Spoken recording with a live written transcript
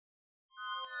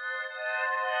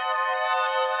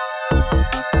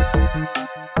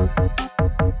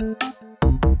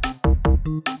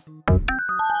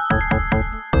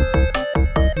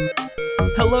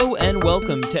Hello and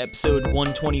welcome to episode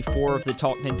 124 of the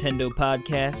Talk Nintendo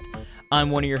podcast.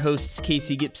 I'm one of your hosts,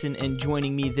 Casey Gibson, and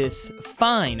joining me this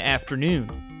fine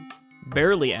afternoon,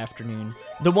 barely afternoon,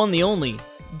 the one, the only,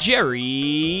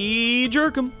 Jerry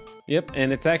Jerkum. Yep,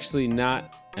 and it's actually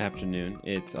not afternoon,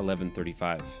 it's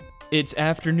 11:35. It's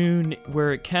afternoon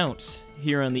where it counts,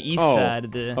 here on the east side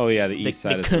of the the east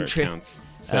side the is country. where it counts.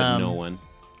 Said no one.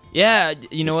 Yeah,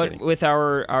 you know Just what? kidding. With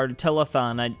our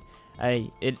telethon,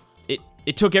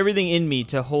 it took everything in me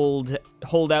to hold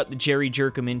out the Jerry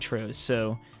Jerkum intros.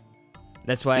 So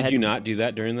that's why Did you not do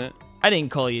that during that? I didn't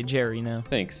call you Jerry. No.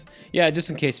 Thanks. Yeah, just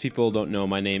in case people don't know,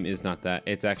 my name is not that.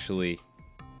 It's actually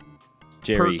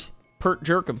Jerry. Pert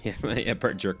Jerkum. Yeah,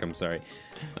 Pert Jerkum. Sorry.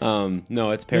 No,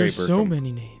 it's Perry. There's so Burkham.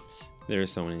 many names. There are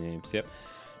so many names. Yep.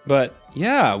 But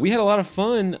yeah, we had a lot of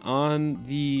fun on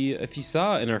the. If you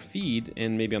saw in our feed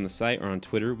and maybe on the site or on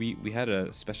Twitter, we had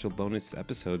a special bonus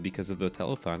episode because of the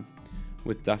telethon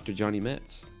with Dr. Johnny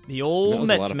Metz. The That old was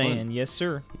a lot Mets of man. fun. Yes,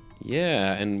 sir.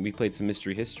 Yeah, and we played some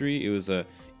Mystery History. It was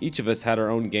each of us had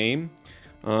our own game,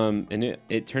 and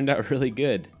it turned out really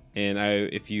good. And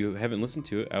if you haven't listened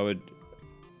to it, I would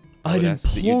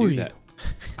ask that you implore do that.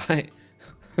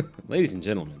 Ladies and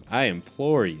gentlemen, I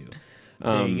implore you.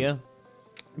 There you go.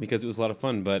 Because it was a lot of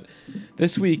fun. But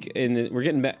this week, and we're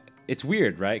getting back. It's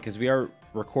weird, right? Because we are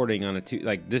recording on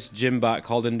this gym bot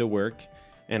called into work,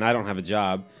 and I don't have a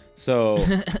job, so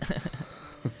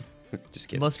just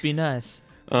kidding. Must be nice.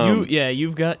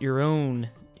 You've got your own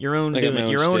I got my doing, own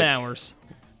your own shtick. hours.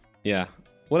 Yeah.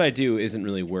 What I do isn't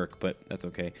really work, but that's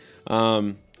okay.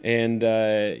 So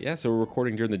we're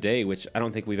recording during the day, which I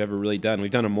don't think we've ever really done.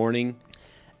 We've done a morning.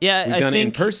 Yeah, We've done it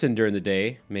in person during the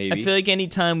day, maybe. I feel like any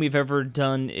time we've ever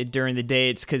done it during the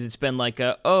day, it's because it's been like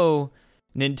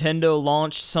Nintendo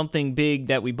launched something big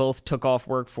that we both took off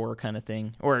work for kind of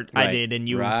thing. Or Right. I did, and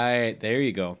you... Right, there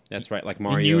you go. That's right, like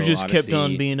Mario, and you just Odyssey. kept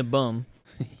on being a bum.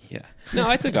 Yeah. No,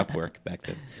 I took off work back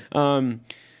then.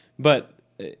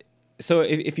 So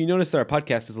if you notice that our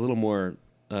podcast is a little more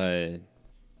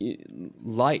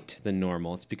light than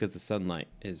normal, it's because the sunlight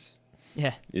is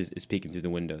peeking through the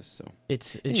windows. So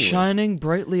It's Anyway. shining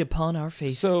brightly upon our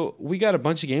faces. So we got a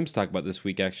bunch of games to talk about this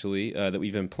week, actually, that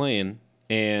we've been playing,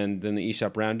 and then the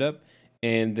eShop Roundup,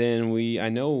 and then I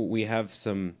know we have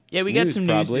some we got news, some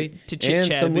probably, news to chit-chat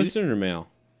and some about. listener mail.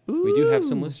 We do have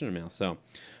some listener mail, so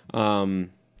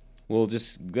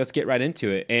let's get right into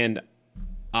it. And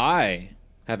I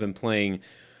have been playing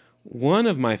one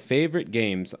of my favorite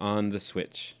games on the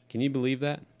Switch. Can you believe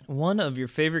that? One of your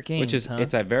favorite games, Which is huh?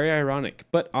 it's very ironic,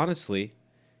 but honestly,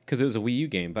 because it was a Wii U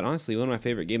game. But honestly, one of my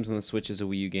favorite games on the Switch is a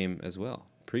Wii U game as well,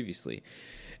 previously,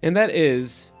 and that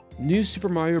is New Super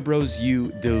Mario Bros.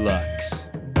 U Deluxe.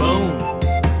 Boom.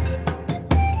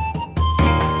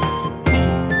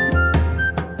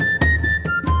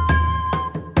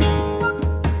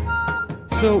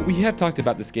 So we have talked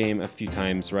about this game a few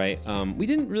times, right? We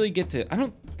didn't really get to. I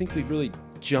don't think we've really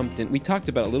jumped in. We talked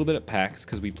about it a little bit at PAX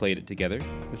because we played it together,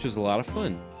 which was a lot of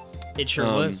fun. It sure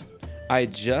was. I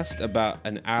just about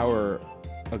an hour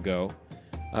ago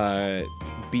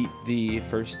beat the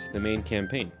main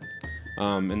campaign.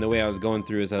 And the way I was going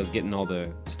through is I was getting all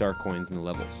the star coins in the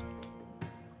levels.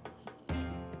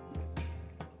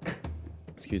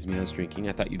 Excuse me, I was drinking.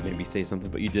 I thought you'd maybe say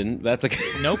something, but you didn't. That's okay.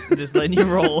 Nope, just letting you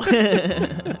roll.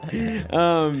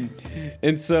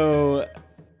 And so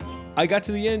I got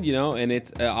to the end, and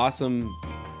it's awesome.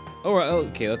 Oh,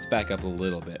 okay, let's back up a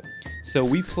little bit. So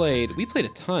we played a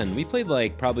ton. We played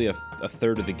like probably a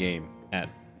third of the game at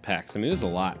PAX. I mean, it was a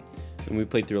lot. And we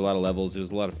played through a lot of levels. It was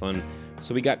a lot of fun.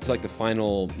 So we got to like the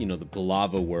final, the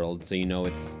lava world. So it's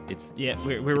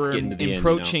we were getting to the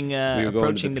approaching end, we were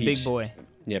going to the big boy.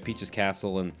 Yeah, Peach's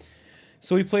Castle, and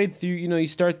so we played through. You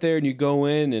start there and you go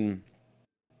in,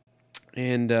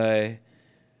 and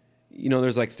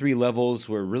there's like 3 levels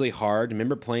were really hard. I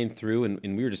remember playing through,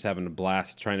 and we were just having a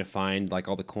blast trying to find like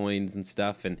all the coins and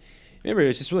stuff. And remember, it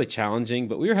was just really challenging,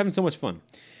 but we were having so much fun.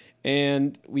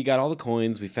 And we got all the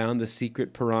coins. We found the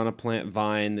secret piranha plant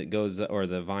vine that goes, or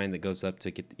the vine that goes up to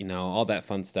get, all that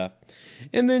fun stuff.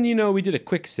 And then, we did a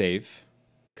quick save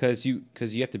because you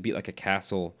have to beat like a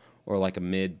castle or like a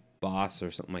mid boss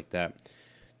or something like that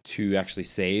to actually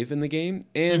save in the game.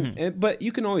 And but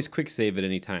you can always quick save at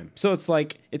any time. So it's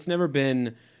like, it's never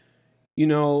been,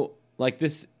 like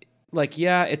this, like,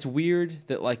 yeah, it's weird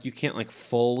that like you can't like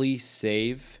fully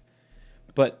save,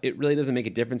 but it really doesn't make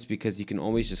a difference because you can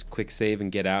always just quick save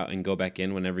and get out and go back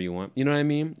in whenever you want. You know what I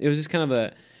mean? It was just kind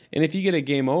of and if you get a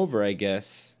game over, I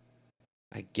guess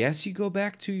you go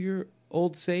back to your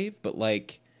old save, but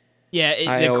like, Yeah,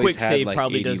 I the always quick had, save like,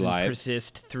 probably 80 doesn't lives.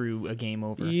 persist through a game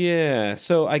over. Yeah,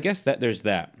 so I guess that there's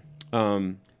that.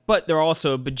 But there are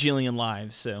also a bajillion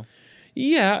lives, so.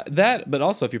 Yeah, that. But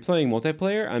also, if you're playing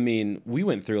multiplayer, I mean, we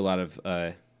went through a lot of,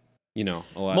 a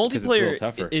lot because it's a little Multiplayer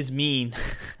tougher. is mean.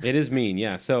 It is mean,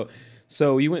 yeah. So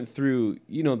you went through,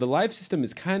 the live system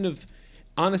is kind of,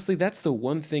 honestly, that's the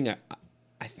one thing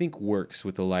I think works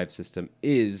with the live system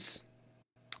is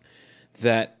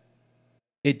that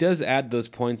it does add those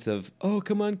points of, oh,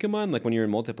 come on, like when you're in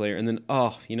multiplayer, and then,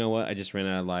 oh, you know what, I just ran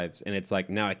out of lives, and it's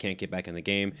like, now I can't get back in the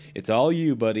game. It's all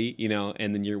you, buddy,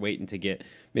 and then you're waiting to get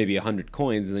maybe 100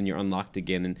 coins, and then you're unlocked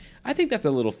again, and I think that's a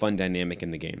little fun dynamic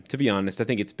in the game. To be honest, I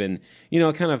think it's been,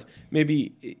 kind of,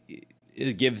 maybe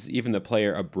it gives even the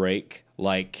player a break,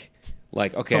 like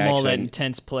okay, from all that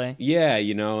intense play. Yeah,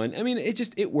 and I mean,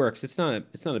 it works. It's not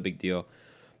a big deal,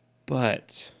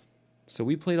 but. So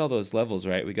we played all those levels,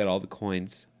 right? We got all the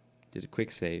coins, did a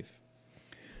quick save.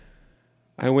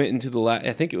 I went into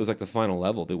I think it was like the final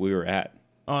level that we were at.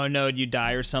 Oh, no, you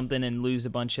die or something and lose a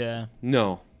bunch of...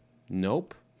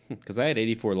 Nope, because I had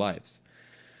 84 lives.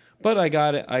 But I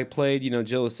got it. I played,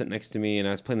 Jill was sitting next to me, and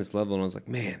I was playing this level, and I was like,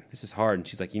 man, this is hard. And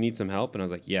she's like, you need some help? And I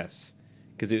was like, yes.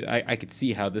 Because I could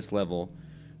see how this level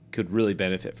could really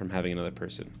benefit from having another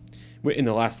person. In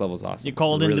the last level was awesome. You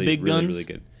called in the big guns? Really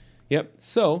good. Yep,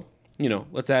 so...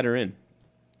 let's add her in.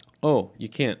 Oh, you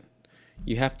can't.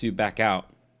 You have to back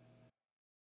out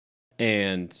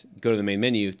and go to the main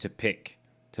menu to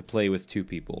play with 2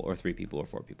 people or 3 people or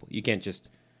 4 people. You can't just.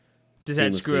 Does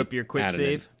that screw up your quick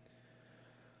save?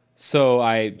 So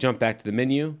I jump back to the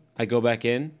menu. I go back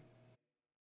in,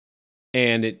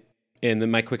 and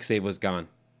then my quick save was gone.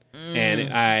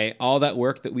 And all that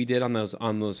work that we did on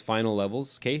those final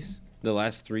levels, the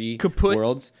last 3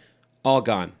 worlds, all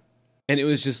gone. And it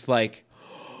was just like,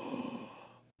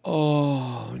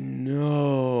 oh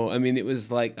no! I mean, it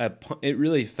was like it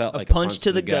really felt like a punch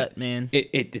to the gut, man.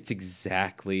 It's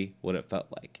exactly what it felt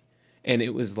like, and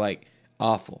it was like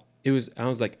awful. I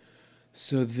was like,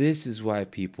 so this is why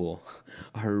people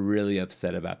are really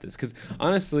upset about this. Because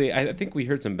honestly, I think we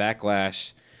heard some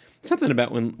backlash. Something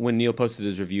about when Neil posted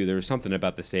his review, there was something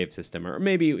about the save system, or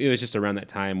maybe it was just around that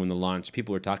time when the launch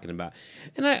people were talking about,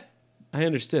 and I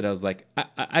understood. I was like,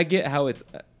 I get how it's,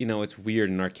 it's weird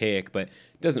and archaic, but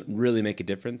it doesn't really make a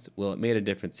difference. Well, it made a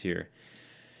difference here.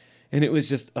 And it was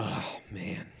just, oh,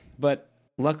 man. But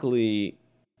luckily,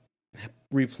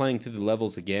 replaying through the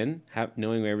levels again,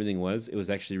 knowing where everything was, it was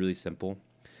actually really simple.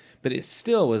 But it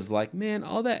still was like, man,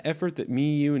 all that effort that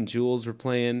me, you, and Jules were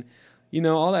playing,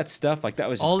 all that stuff, like that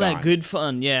was just all gone. That good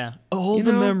fun, yeah. All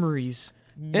the memories.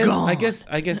 And gone. I guess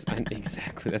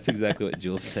exactly. That's exactly what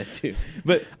Jules said too.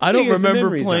 But I don't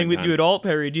remember playing with you at all,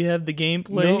 Perry. Do you have the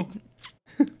gameplay?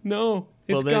 No,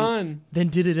 it's gone. Then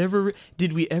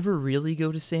did we ever really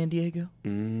go to San Diego?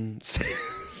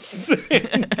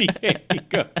 San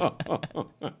Diego.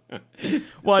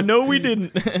 Well, no, we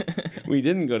didn't. We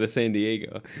didn't go to San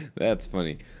Diego. That's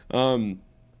funny.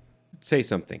 Say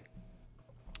something.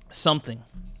 Something.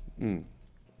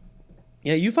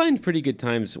 Yeah, you find pretty good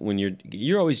times when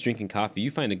you're always drinking coffee.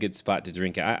 You find a good spot to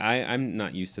drink it. I'm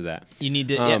not used to that. You need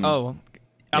to.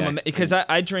 Because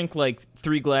I drink like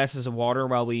 3 glasses of water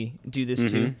while we do this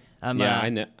too. I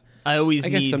know. I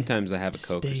guess sometimes I have a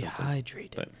Coke. Stay or something.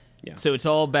 hydrated. But yeah. So it's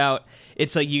all about.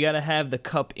 It's like you got to have the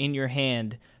cup in your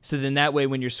hand. So then that way,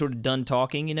 when you're sort of done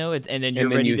talking, and then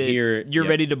you're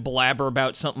ready to blabber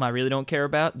about something I really don't care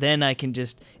about, then I can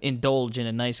just indulge in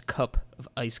a nice cup of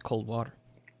ice cold water.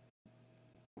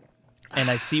 And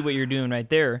I see what you're doing right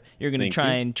there. You're going to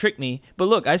try and trick me. But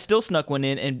look, I still snuck one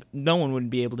in, and no one would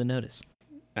be able to notice.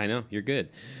 I know. You're good.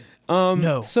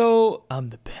 No. So I'm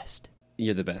the best.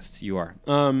 You're the best. You are.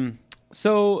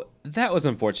 So that was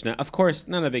unfortunate. Of course,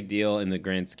 not a big deal in the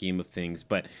grand scheme of things,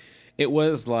 but it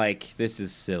was like, this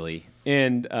is silly.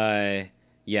 And,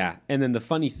 yeah. And then the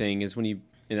funny thing is and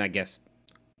I guess,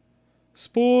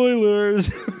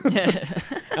 spoilers.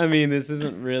 I mean, this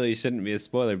shouldn't be a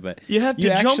spoiler, but you have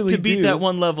to jump to beat that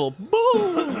one level.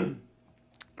 Boom!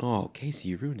 Oh, Casey,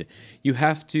 you ruined it. You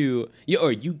have to,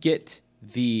 you get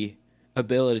the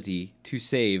ability to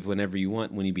save whenever you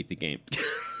want when you beat the game.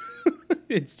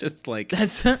 It's just like,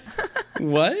 that's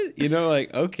what?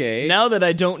 Okay. Now that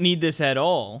I don't need this at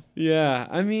all. Yeah,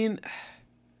 I mean,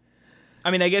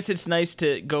 I guess it's nice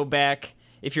to go back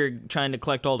if you're trying to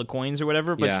collect all the coins or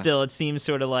whatever, but still, it seems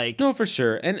sort of like... No, for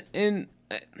sure. And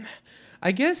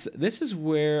I guess this is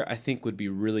where I think would be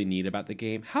really neat about the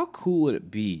game. How cool would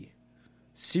it be,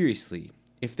 seriously,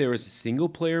 if there was a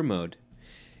single-player mode,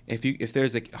 if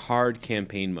there's a hard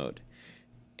campaign mode,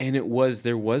 and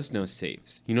there was no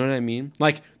saves. You know what I mean?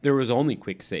 Like there was only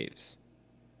quick saves.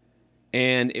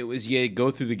 And it was you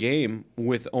go through the game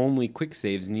with only quick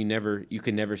saves, and you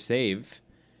could never save.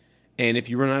 And if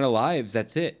you run out of lives,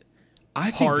 that's it. I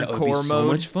think that would be so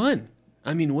much fun.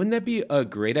 I mean, wouldn't that be a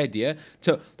great idea?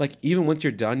 To like even once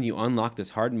you're done, you unlock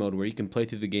this hard mode where you can play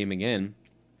through the game again,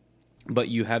 but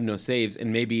you have no saves,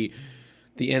 and maybe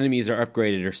the enemies are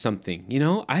upgraded or something. You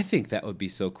know, I think that would be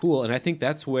so cool, and I think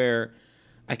that's where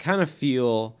I kind of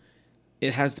feel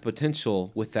it has the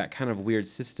potential with that kind of weird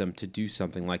system to do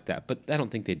something like that, but I don't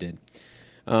think they did.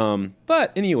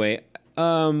 But anyway,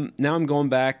 now I'm going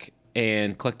back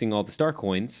and collecting all the star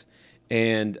coins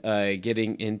and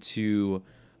getting into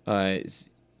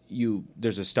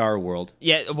there's a star world.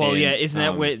 Yeah, well, isn't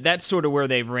that where that's sort of where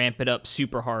they ramp it up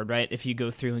super hard, right? If you go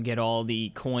through and get all the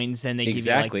coins, then they give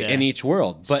you like in each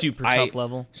world, but super tough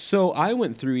level. So I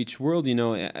went through each world, you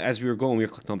know, as we were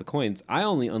collecting all the coins. I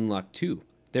only unlocked 2.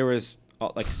 There was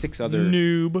like 6 other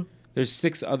noob. There's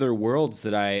 6 other worlds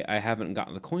that I haven't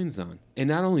gotten the coins on. And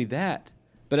not only that,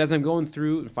 but as I'm going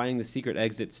through and finding the secret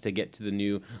exits to get to the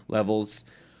new levels,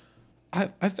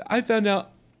 I found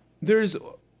out there's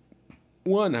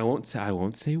one, I won't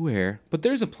say where, but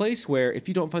there's a place where if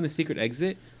you don't find the secret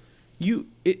exit,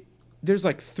 there's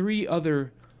like 3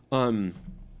 other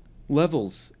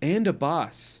levels and a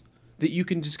boss that you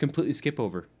can just completely skip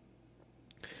over.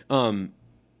 And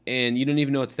you don't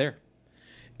even know it's there.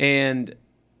 And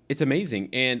it's amazing.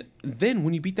 And then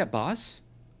when you beat that boss,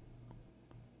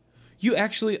 I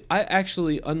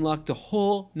actually unlocked a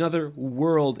whole nother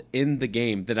world in the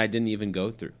game that I didn't even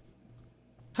go through.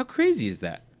 How crazy is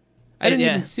that? I didn't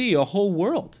even see a whole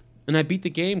world. And I beat the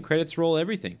game, credits roll,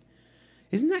 everything.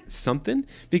 Isn't that something?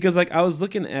 Because like I was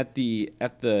looking at the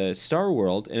Star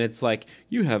World, and it's like,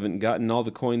 you haven't gotten all the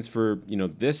coins for, you know,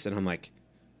 this, and I'm like,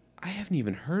 I haven't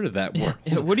even heard of that world.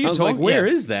 What are you talking? Like, where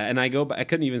is that? And I go, I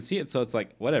couldn't even see it. So it's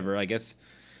like, whatever. I guess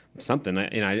something. I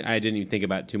didn't even think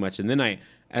about it too much. And then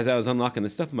as I was unlocking the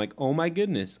stuff, I'm like, oh my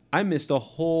goodness, I missed a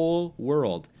whole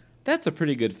world. That's a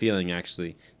pretty good feeling,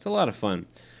 actually. It's a lot of fun.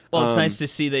 Well, it's nice to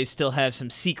see they still have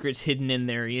some secrets hidden in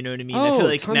there. You know what I mean? Oh, I feel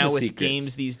like now with secrets.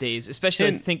 games these days,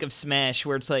 especially like, think of Smash,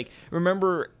 where it's like,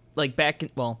 remember, like back in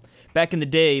the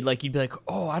day, like you'd be like,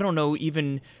 oh, I don't know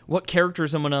even what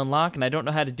characters I'm going to unlock, and I don't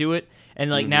know how to do it. And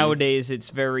like nowadays, it's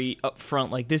very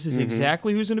upfront. Like this is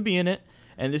exactly who's going to be in it,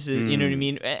 and this is you know what I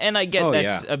mean. And I get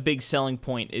that's a big selling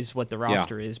point is what the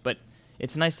roster is, but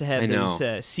it's nice to have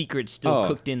those secrets still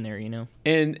cooked in there, you know.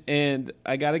 And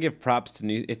I gotta give props to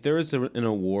if there was an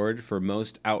award for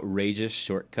most outrageous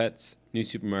shortcuts, New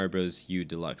Super Mario Bros. U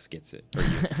Deluxe gets it.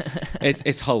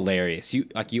 It's hilarious. You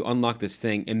unlock this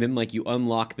thing, and then like you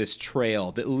unlock this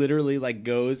trail that literally like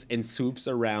goes and swoops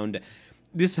around.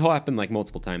 This happened like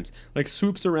multiple times, like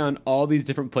swoops around all these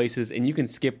different places, and you can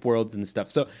skip worlds and stuff.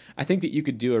 So I think that you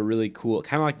could do a really cool,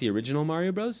 kind of like the original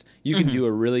Mario Bros. You can do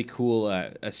a really cool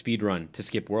a speed run to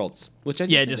skip worlds, which I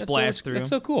just blast through. That's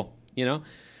so cool, you know.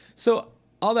 So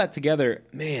all that together,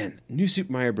 man, New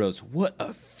Super Mario Bros. What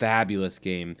a fabulous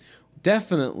game!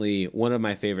 Definitely one of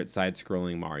my favorite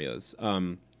side-scrolling Marios.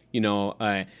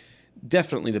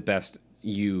 Definitely the best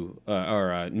new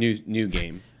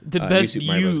game. The best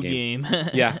U game.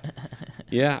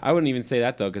 Yeah. I wouldn't even say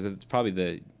that though, because it's probably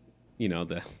the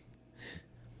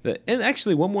and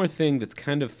actually one more thing that's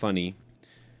kind of funny,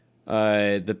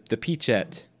 the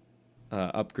Peachette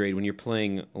upgrade when you're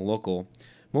playing local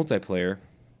multiplayer,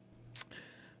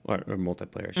 or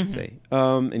multiplayer I should say,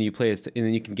 and you play and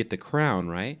then you can get the crown,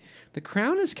 right? The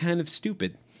crown is kind of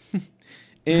stupid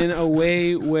in a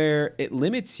way where it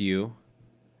limits you.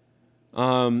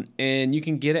 And you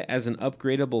can get it as an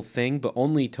upgradable thing, but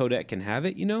only Toadette can have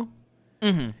it, you know?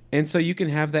 Mm-hmm. And so you can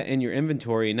have that in your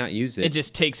inventory and not use it. It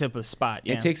just takes up a spot,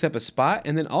 yeah. It takes up a spot,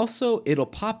 and then also it'll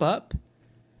pop up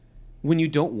when you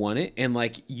don't want it, and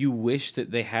like you wish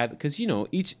that they had, because you know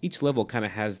each level kind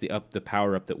of has the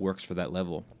power up that works for that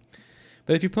level.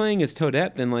 But if you're playing as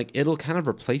Toadette, then like it'll kind of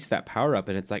replace that power up,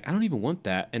 and it's like I don't even want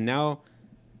that, and now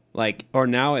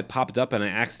it popped up and I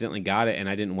accidentally got it and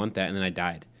I didn't want that, and then I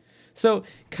died. So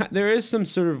there is some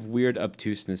sort of weird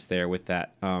obtuseness there with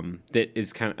that. That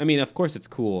is kind of. I mean, of course, it's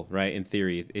cool, right? In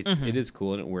theory, it is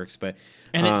cool and it works. But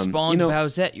and it spawned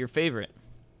Bowsette, your favorite.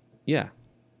 Yeah,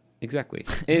 exactly.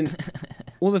 And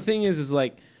well, the thing is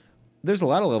like there's a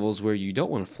lot of levels where you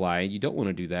don't want to fly, you don't want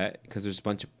to do that because there's a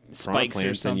bunch of spikes plants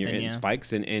or something, and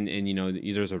spikes and you know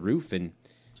there's a roof and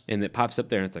it pops up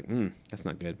there and it's like that's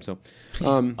not good. So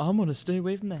I'm gonna stay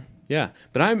away from that. Yeah,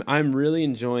 but I'm really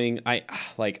enjoying. I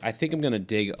think I'm gonna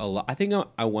dig a lot. I think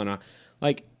I wanna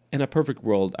in a perfect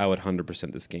world, I would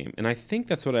 100% this game. And I think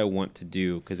that's what I want to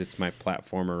do because it's my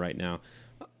platformer right now,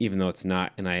 even though it's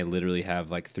not. And I literally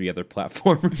have like 3 other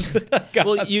platformers that I got.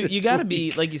 Well, you got to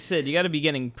be, like you said, you got to be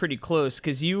getting pretty close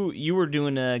because you were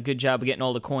doing a good job of getting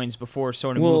all the coins before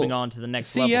sort of moving on to the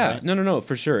next level. Yeah, right? no,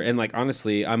 for sure. And like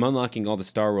honestly, I'm unlocking all the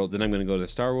Star World. Then I'm going to go to the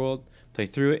Star World, play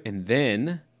through it, and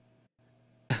then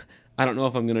I don't know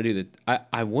if I'm going to do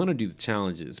I want to do the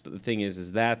challenges, but the thing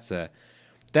is that's a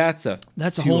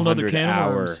whole nother can of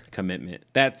hour worms. commitment.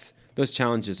 Those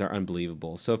challenges are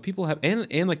unbelievable. So if people have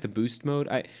and like the boost mode,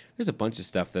 there's a bunch of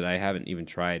stuff that I haven't even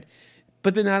tried.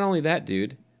 But then not only that,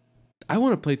 dude, I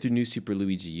want to play through New Super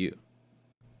Luigi U.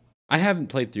 I haven't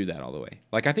played through that all the way.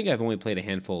 Like I think I've only played a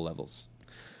handful of levels.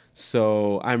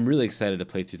 So I'm really excited to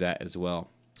play through that as well.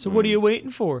 So what are you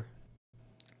waiting for?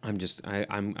 I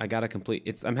gotta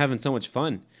complete. I'm having so much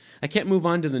fun. I can't move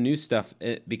on to the new stuff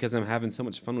because I'm having so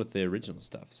much fun with the original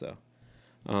stuff. So,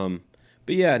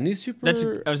 but yeah, New Super. I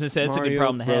was gonna say that's a good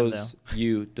problem to have, though.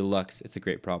 U Deluxe. It's a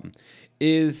great problem.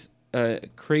 Is a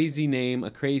crazy name, a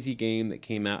crazy game that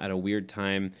came out at a weird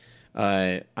time.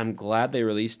 I'm glad they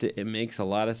released it. It makes a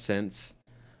lot of sense.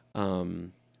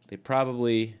 They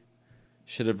probably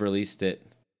should have released it.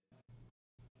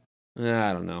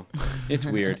 I don't know. It's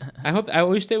weird. I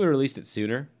wish they would have released it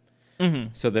sooner,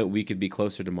 so that we could be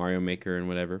closer to Mario Maker and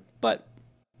whatever. But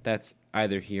that's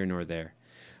either here nor there.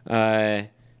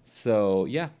 So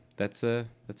yeah, it's a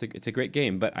great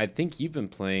game. But I think you've been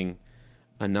playing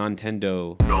a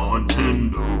Nintendo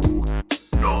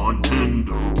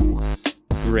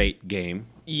great game.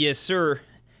 Yes, sir.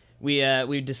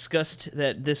 We discussed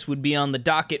that this would be on the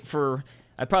docket for.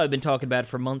 I've probably been talking about it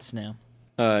for months now.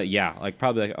 Yeah,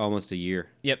 probably almost a year.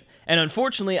 Yep. And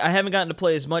unfortunately, I haven't gotten to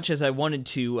play as much as I wanted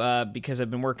to because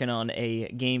I've been working on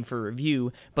a game for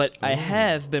review, but I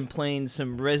have been playing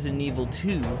some Resident Evil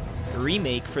 2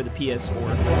 remake for the PS4.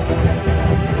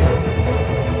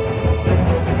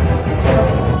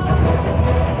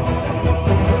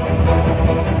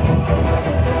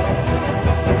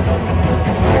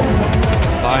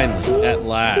 Finally, at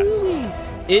last.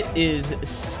 It is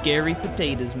scary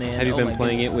potatoes, man. Have you been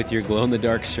playing it with your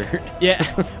glow-in-the-dark shirt? Yeah.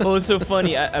 Well, it's so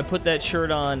funny. I put that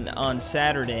shirt on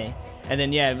Saturday, and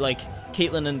then, yeah, like,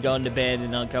 Caitlin had gone to bed,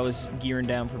 and like, I was gearing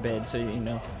down for bed, so,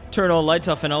 turn all the lights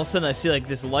off, and all of a sudden I see, like,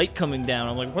 this light coming down.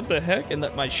 I'm like, what the heck? And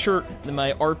that my shirt,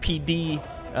 my RPD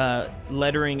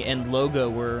lettering and logo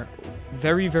were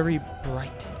very, very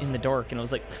bright in the dark, and I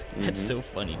was like, that's so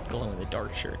funny,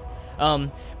 glow-in-the-dark shirt.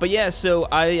 But yeah, so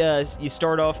you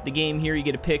start off the game here, you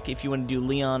get a pick if you want to do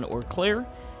Leon or Claire,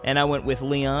 and I went with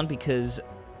Leon because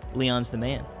Leon's the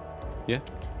man. Yeah,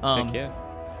 heck yeah.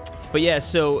 But yeah,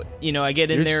 so, I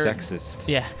get in there. You're sexist.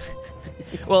 Yeah.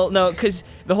 Well, no, because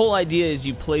the whole idea is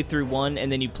you play through one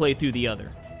and then you play through the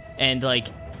other. And, like,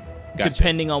 Gotcha.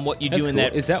 Depending on what you do in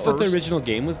that Is that what the original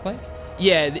game was like?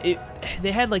 Yeah,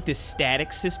 they had, like, this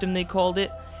static system, they called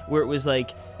it, where it was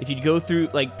like if you'd go through,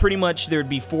 like, pretty much there'd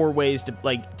be 4 ways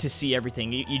to see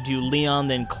everything. You do Leon,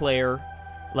 then Claire,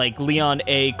 like Leon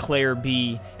A, Claire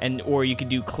B, or you could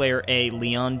do Claire A,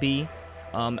 Leon B.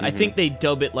 I think they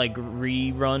dub it like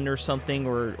rerun or something,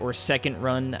 or second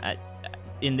run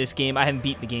in this game. I haven't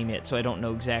beat the game yet, so I don't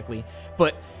know exactly.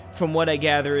 But from what I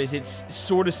gather is it's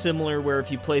sort of similar where if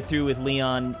you play through with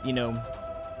Leon,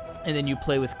 and then you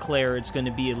play with Claire, it's going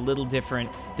to be a little different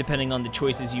depending on the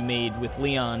choices you made with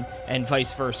Leon, and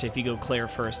vice versa if you go Claire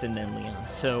first and then Leon.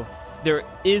 So there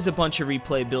is a bunch of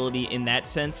replayability in that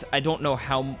sense. I don't know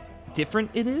how different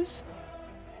it is.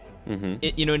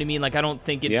 You know what I mean? Like, I don't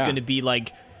think it's going to be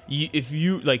like, if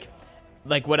you, like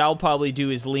what I'll probably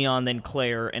do is Leon, then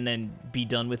Claire, and then be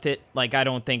done with it. Like, I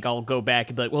don't think I'll go back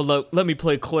and be like, well, let me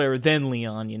play Claire, then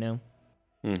Leon,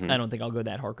 I don't think I'll go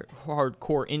that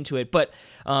hardcore into it, but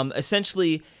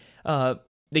essentially, the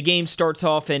game starts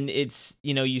off, and it's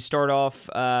you start off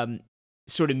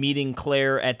sort of meeting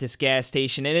Claire at this gas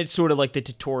station, and it's sort of like the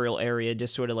tutorial area,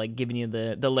 just sort of like giving you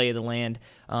the lay of the land,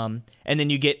 and then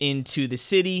you get into the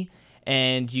city,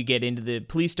 and you get into the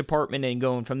police department, and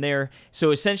going from there. So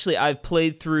essentially, I've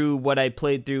played through what I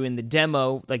played through in the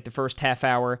demo, like the first half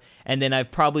hour, and then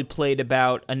I've probably played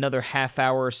about another half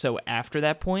hour or so after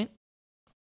that point.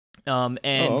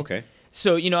 Okay.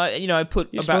 So I put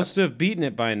You're about supposed to have beaten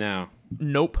it by now.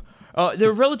 Nope.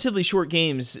 They're relatively short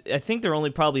games. I think they're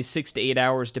only probably 6 to 8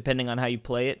 hours depending on how you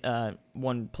play it.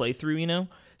 One playthrough,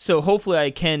 So hopefully I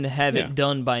can have it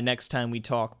done by next time we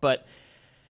talk. But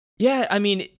yeah, I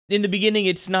mean, in the beginning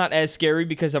it's not as scary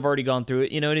because I've already gone through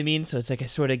it. You know what I mean? So it's like I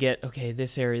sort of get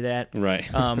this area, that. Right.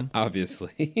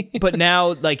 Obviously. But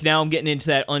now I'm getting into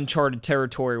that uncharted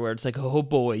territory where it's like, oh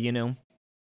boy,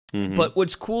 But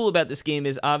what's cool about this game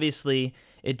is obviously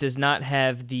it does not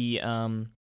have the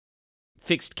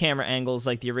fixed camera angles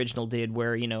like the original did,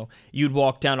 where, you know, you'd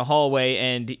walk down a hallway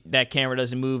and that camera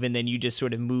doesn't move, and then you just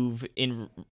sort of move in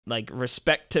like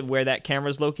respect to where that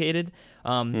camera's located.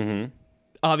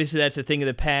 Obviously, that's a thing of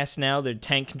the past now. The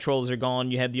tank controls are gone.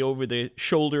 You have the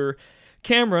over-the-shoulder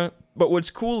camera. But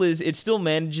what's cool is it still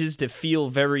manages to feel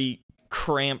very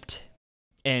cramped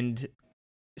and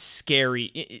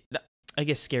scary. I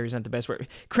guess scary is not the best word.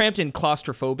 Cramped and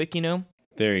claustrophobic, you know?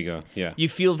 There you go. Yeah. You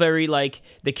feel very like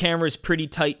the camera's pretty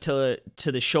tight to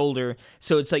the shoulder,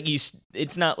 so it's like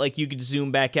it's not like you could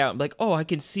zoom back out and be like, oh, I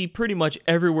can see pretty much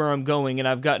everywhere I'm going and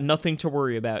I've got nothing to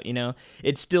worry about, you know?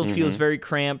 It still feels very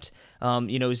cramped.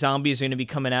 You know, zombies are going to be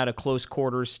coming out of close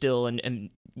quarters still and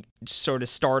sort of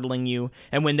startling you.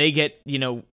 And when they get, you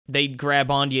know, they grab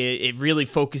onto you, it really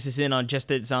focuses in on just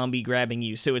that zombie grabbing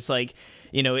you. So it's like,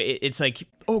 you know, it's like,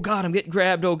 oh God, I'm getting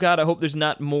grabbed. Oh God, I hope there's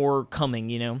not more coming,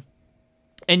 you know?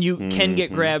 And you can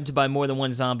get grabbed by more than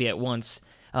one zombie at once,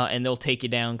 and they'll take you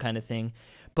down, kind of thing.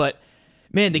 But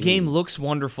man, the game looks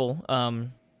wonderful,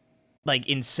 like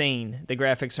insane. The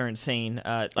graphics are insane.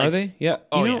 Like, are they? Yeah.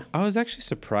 Oh, you know, yeah. I was actually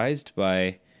surprised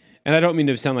by, and I don't mean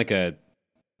to sound like a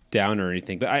downer or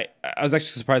anything, but I was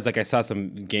actually surprised. Like I saw some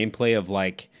gameplay of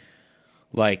like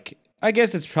I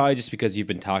guess it's probably just because you've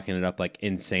been talking it up like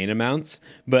insane amounts,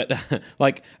 but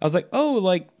like I was like, oh,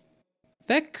 like.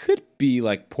 That could be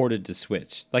like ported to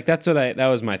Switch. Like that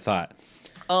was my thought.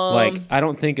 Like I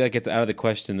don't think like it's out of the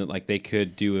question that like they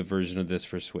could do a version of this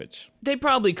for Switch. They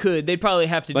probably could. They'd probably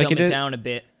have to Like dumb it down a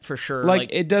bit for sure. Like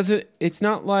it doesn't. It's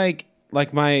not like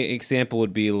my example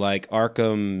would be like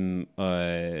Arkham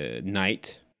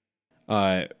Knight.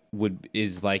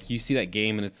 Is like you see that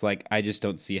game and it's like I just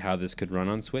don't see how this could run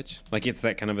on Switch. Like it's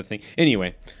that kind of a thing.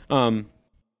 Anyway,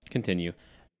 continue.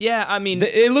 Yeah, I mean...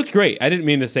 It looked great. I didn't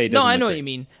mean to say it doesn't No, I look know great. what you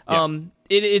mean. Yeah.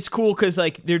 It's cool because,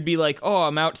 like, there'd be like, oh,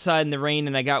 I'm outside in the rain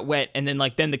and I got wet, and then,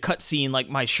 like, then the cutscene, like,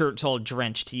 my shirt's all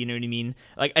drenched, you know what I mean?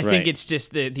 Like, I think Right. it's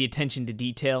just the attention to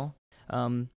detail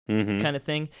kind of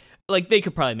thing. Like, they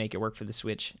could probably make it work for the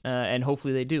Switch, and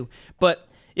hopefully they do. But,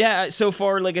 yeah, so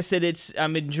far, like I said,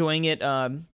 I'm enjoying it. I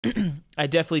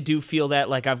definitely do feel that,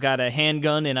 like, I've got a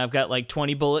handgun and I've got, like,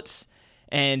 20 bullets,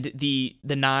 and the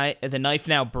knife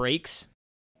now breaks.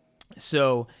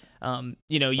 So,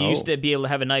 you know, you used to be able to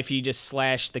have a knife, you just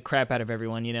slash the crap out of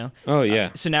everyone, you know? Oh,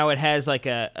 yeah. So now it has like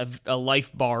a life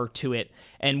bar to it.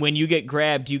 And when you get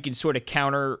grabbed, you can sort of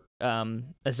counter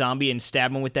a zombie and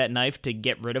stab him with that knife to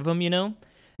get rid of him, you know?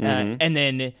 And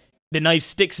then the knife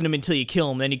sticks in him until you kill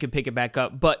him, then you can pick it back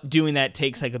up. But doing that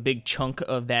takes like a big chunk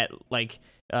of that, like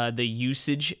the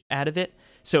usage out of it.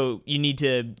 So you need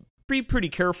to be pretty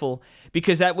careful,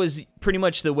 because that was pretty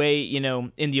much the way, you know,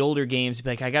 in the older games,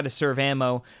 like I got to serve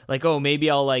ammo, like, oh, maybe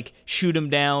I'll like shoot them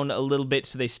down a little bit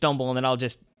so they stumble, and then I'll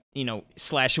just, you know,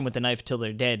 slash them with the knife till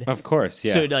they're dead. Of course,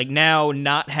 yeah. So like now,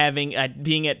 not having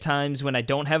being at times when I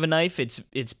don't have a knife,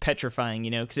 it's petrifying,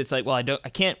 you know, because it's like, well, I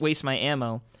can't waste my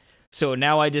ammo, so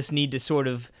now I just need to sort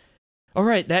of, all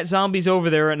right, that zombie's over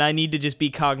there, and I need to just be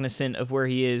cognizant of where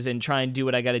he is and try and do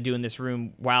what I got to do in this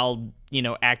room while, you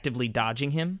know, actively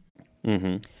dodging him.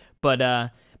 But yeah,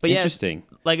 interesting.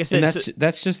 Like I said, and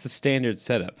that's just the standard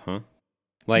setup, huh?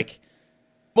 Like,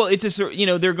 well, it's a, you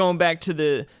know, they're going back to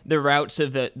the routes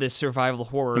of the survival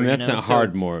horror. I mean, that's you know? not So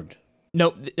hard mode.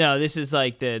 No, this is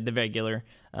like the regular.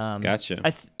 Gotcha.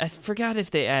 I forgot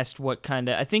if they asked what kind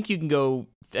of. I think you can go.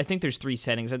 I think there's 3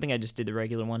 settings. I think I just did the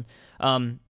regular one.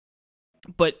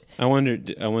 But I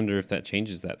wonder if that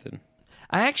changes that then.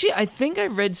 I think I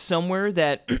read somewhere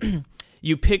that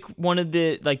you pick one of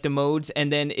the like the modes,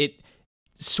 and then it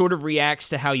sort of reacts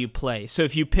to how you play. So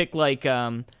if you pick like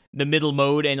the middle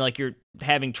mode and like you're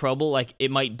having trouble, like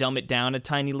it might dumb it down a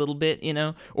tiny little bit, you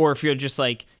know. Or if you're just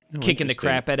like kicking the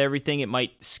crap at everything, it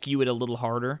might skew it a little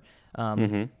harder.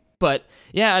 But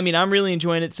yeah, I mean, I'm really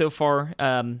enjoying it so far.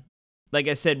 Like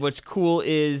I said, what's cool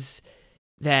is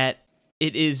that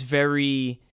it is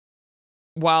very,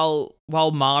 while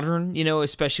modern, you know,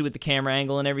 especially with the camera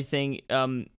angle and everything,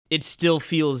 it still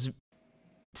feels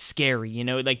scary, you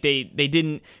know, like they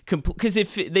didn't, because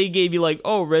if they gave you like,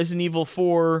 oh, Resident Evil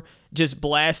 4 just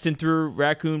blasting through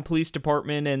Raccoon Police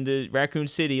Department and the Raccoon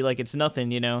City like it's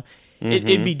nothing, you know,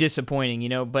 it'd be disappointing, you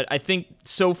know, but I think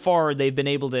so far they've been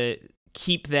able to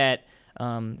keep that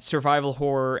survival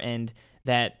horror and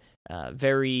that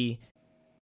very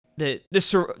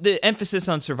the emphasis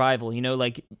on survival, you know,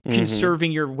 like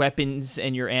conserving your weapons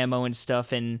and your ammo and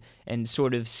stuff, and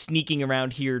sort of sneaking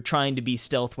around here, trying to be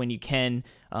stealth when you can,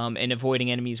 and avoiding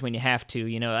enemies when you have to.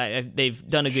 You know, they've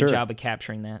done a good job of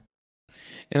capturing that.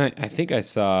 And I think I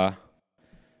saw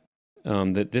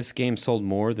that this game sold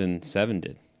more than 7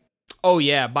 did. Oh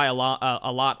yeah, by a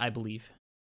lot, I believe.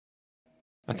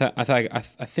 I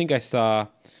think I saw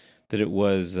that it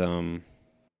was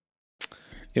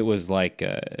like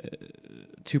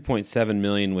 2.7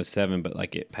 million was 7, but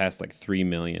like it passed like 3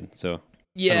 million. So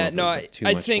yeah,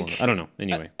 I think more. I don't know.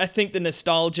 Anyway, I think the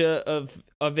nostalgia of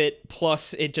it,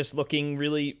 plus it just looking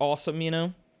really awesome, you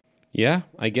know. Yeah,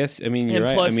 I guess. I mean, you're And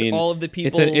right. plus I mean, all of the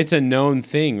people. It's a known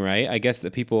thing, right? I guess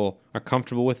that people are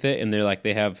comfortable with it, and they're like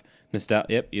they have nostalgia.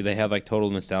 Yep, they have like total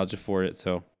nostalgia for it.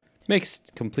 So makes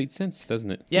complete sense,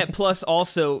 doesn't it? Yeah. Plus,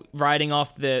 also riding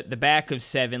off the back of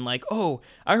 7, like, oh,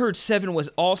 I heard 7 was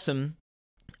awesome.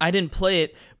 I didn't play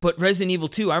it, but Resident Evil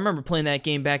 2, I remember playing that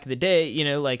game back in the day. You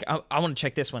know, like I want to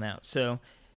check this one out. So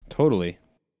Totally.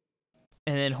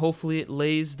 And then hopefully it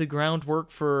lays the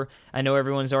groundwork for. I know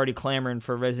everyone's already clamoring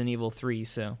for Resident Evil 3.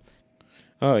 So.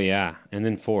 Oh yeah, and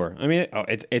then 4. I mean,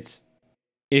 it's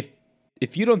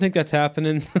if you don't think that's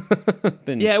happening,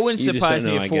 then Yeah, it wouldn't you just surprise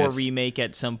don't me know, a I 4 guess. remake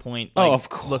at some point. Oh, like,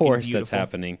 of looking course that's beautiful.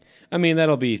 happening. I mean,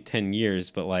 that'll be 10 years,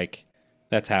 but like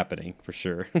that's happening for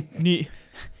sure.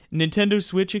 Nintendo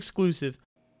Switch exclusive.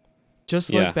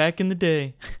 Just like Yeah. back in the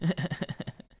day.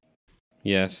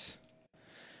 Yes.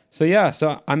 So yeah,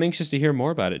 so I'm anxious to hear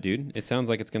more about it, dude. It sounds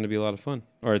like it's going to be a lot of fun.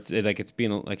 Or is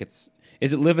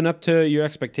it living up to your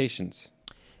expectations?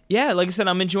 Yeah, like I said,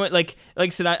 I'm enjoying. Like I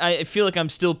said, I feel like I'm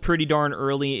still pretty darn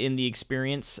early in the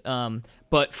experience.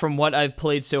 But from what I've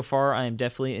played so far, I am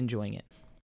definitely enjoying it.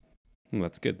 Well,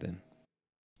 that's good then.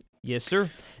 Yes, sir.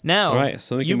 Now, All right,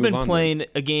 so we can you've move been on playing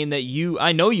a game that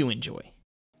I know you enjoy.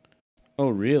 Oh,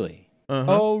 really?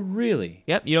 Uh-huh. Oh, really?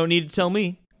 Yep. You don't need to tell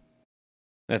me.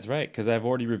 That's right, because I've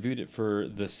already reviewed it for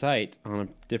the site on a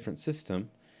different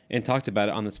system and talked about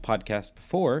it on this podcast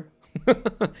before.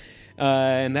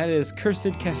 And that is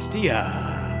Cursed Castilla.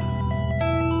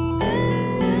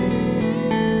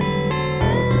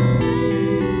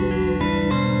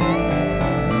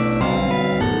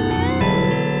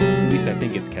 At least I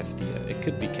think it's Castilla. It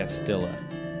could be Castilla.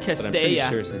 But I'm pretty Castella.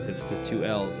 sure since it's the 2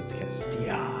 L's, it's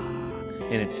Castilla.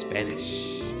 And it's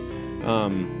Spanish.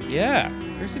 Yeah,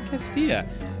 Cursed Castilla.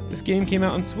 This game came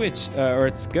out on Switch, or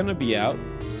it's gonna be out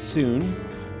soon.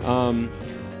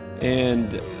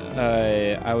 And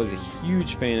I was a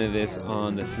huge fan of this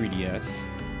on the 3DS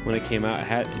when it came out.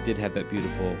 It did have that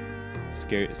beautiful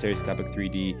stereoscopic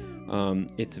 3D.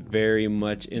 It's very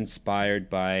much inspired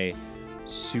by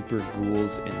Super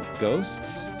Ghouls and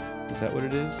Ghosts. Is that what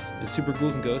it is? Is Super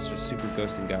Ghouls and Ghosts or Super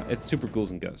Ghosts and Ghosts? It's Super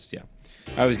Ghouls and Ghosts. Yeah,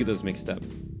 I always get those mixed up.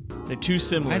 They're too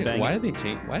similar. Why did they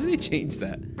change? Why did they change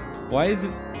that? Why is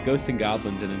it Ghosts and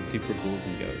Goblins and then Super Ghouls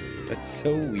and Ghosts? That's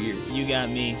so weird. You got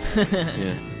me.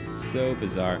 Yeah, so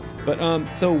bizarre. But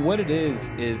so what it is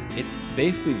it's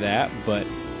basically that, but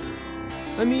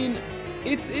I mean,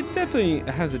 it's definitely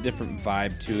has a different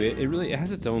vibe to it. It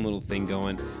has its own little thing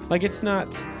going. Like it's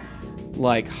not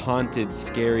like haunted,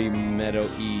 scary,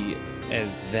 meadow-y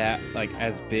as that, like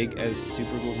as big as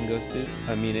Super Ghouls and Ghosts is.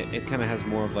 I mean, it kind of has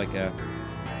more of like a.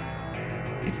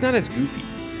 It's not as goofy.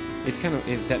 It's kind of,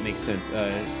 if that makes sense.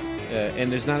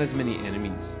 And there's not as many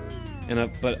enemies. And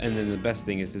then the best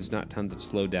thing is there's not tons of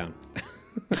slowdown,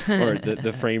 or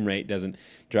the frame rate doesn't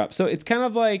drop. So it's kind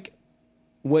of like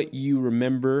what you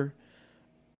remember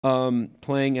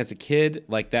playing as a kid,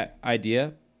 like that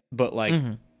idea, but like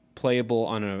playable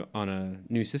on a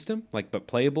new system, but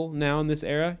playable now in this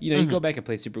era. You know, you go back and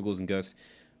play Super Ghouls and Ghosts.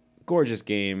 Gorgeous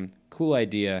game, cool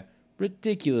idea,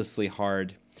 ridiculously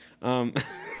hard.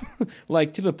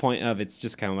 Like to the point of it's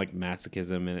just kind of like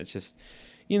masochism, and it's just,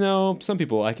 you know, some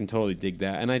people, I can totally dig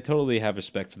that, and I totally have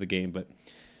respect for the game. But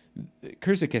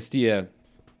Curse of Castilla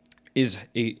is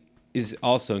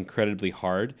also incredibly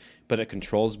hard, but it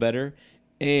controls better,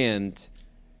 and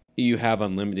you have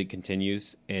unlimited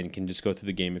continues and can just go through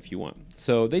the game if you want.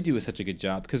 So they do such a good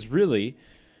job, because really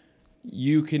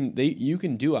you can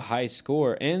do a high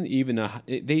score, and even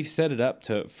they've set it up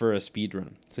for a speed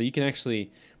run. So you can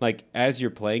actually, like, as you're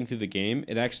playing through the game,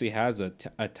 it actually has a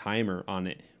timer on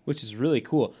it, which is really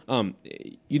cool.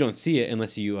 You don't see it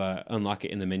unless you unlock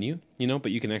it in the menu, you know,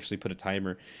 but you can actually put a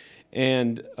timer.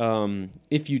 And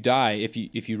if you die, if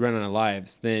you run out of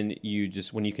lives, then you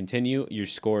just, when you continue, your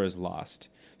score is lost.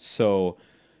 So,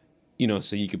 you know,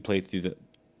 so you could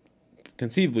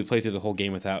conceivably play through the whole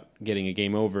game without getting a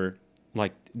game over,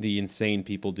 like the insane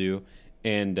people do.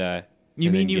 And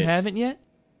you mean you haven't yet?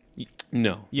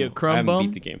 No, You no, crumb I haven't bum?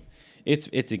 beat the game. It's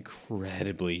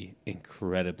incredibly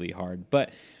hard.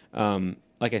 But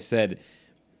like I said,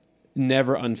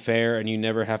 never unfair, and you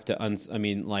never have to. I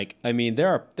mean,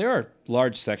 there are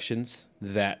large sections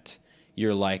that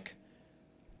you're like,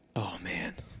 oh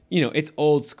man, it's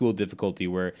old school difficulty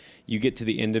where you get to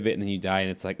the end of it and then you die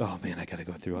and it's like, oh man, I got to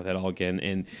go through all that all again.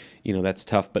 And, that's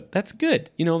tough, but that's good.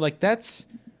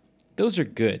 Those are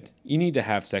good. You need to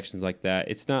have sections like that.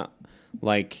 It's not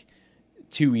like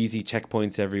too easy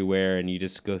checkpoints everywhere and you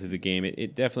just go through the game.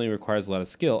 It definitely requires a lot of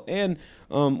skill. And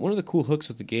one of the cool hooks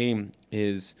with the game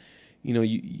is,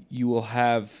 you will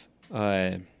have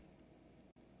upgrades.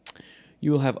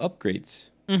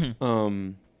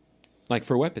 Mm-hmm. Like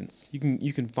for weapons.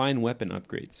 You can find weapon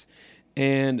upgrades.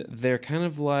 And they're kind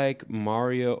of like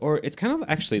Mario, or it's kind of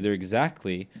actually they're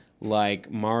exactly like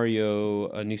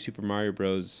Mario, New Super Mario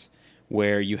Bros,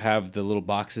 where you have the little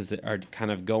boxes that are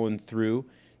kind of going through,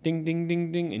 ding, ding,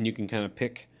 ding, ding, and you can kind of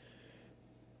pick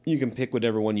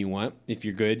whatever one you want. If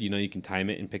you're good, you can time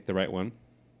it and pick the right one.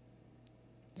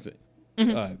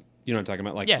 Mm-hmm. You know what I'm talking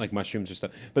about, like mushrooms or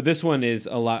stuff. But this one is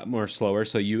a lot more slower,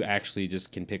 so you actually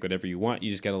just can pick whatever you want.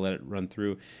 You just got to let it run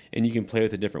through, and you can play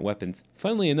with the different weapons.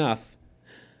 Funnily enough,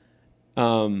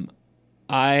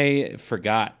 I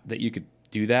forgot that you could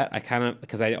do that.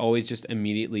 Because I always just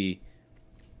immediately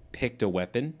picked a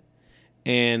weapon,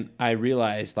 and I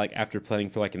realized after playing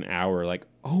for an hour,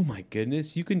 oh my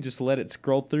goodness, you can just let it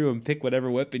scroll through and pick whatever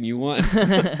weapon you want.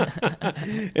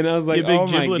 And I was like, oh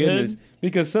my goodness,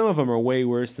 because some of them are way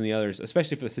worse than the others,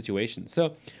 especially for the situation.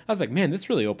 So I was like, man, this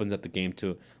really opens up the game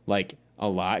to a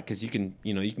lot, because you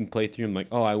can play through them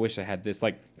oh, I wish I had this.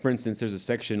 For instance, there's a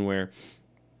section where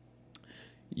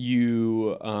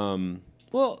you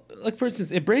for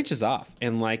instance, it branches off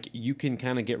and you can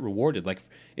kind of get rewarded.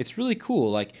 It's really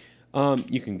cool.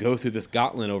 You can go through this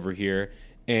gauntlet over here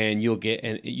and you'll get,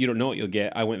 and you don't know what you'll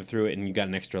get. I went through it and you got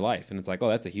an extra life, and it's oh,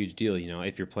 that's a huge deal,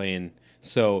 if you're playing.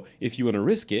 So if you want to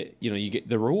risk it, you get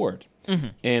the reward, mm-hmm.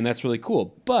 and that's really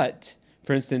cool. But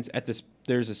for instance, it's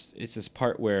this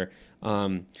part where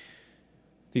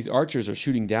these archers are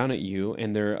shooting down at you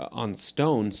and they're on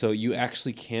stone, so you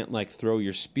actually can't throw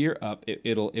your spear up.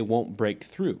 It won't break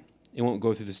through. It won't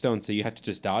go through the stone, so you have to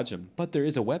just dodge them. But there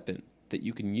is a weapon that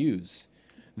you can use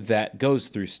that goes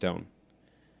through stone,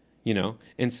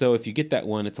 and so if you get that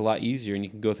one, it's a lot easier, and you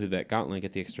can go through that gauntlet and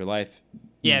get the extra life.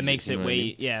 Yeah, easier, it makes it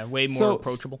way more so,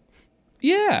 approachable.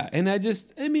 Yeah, and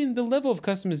the level of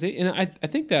customization, and I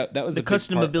think that was the a big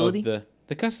customability. Part of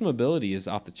the customability is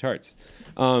off the charts.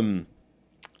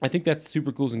 I think that's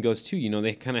Super Ghouls and Ghosts too.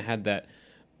 They kind of had that.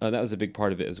 That was a big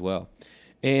part of it as well,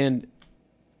 and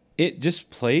it just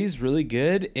plays really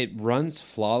good. It runs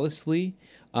flawlessly.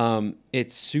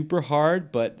 It's super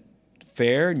hard, but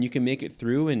fair, and you can make it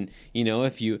through. And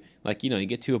if you you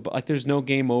get to there's no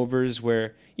game overs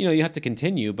where you have to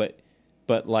continue, but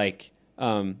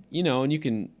and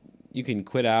you can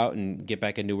quit out and get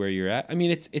back into where you're at.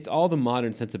 It's all the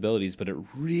modern sensibilities, but it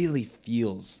really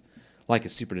feels like a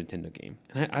Super Nintendo game,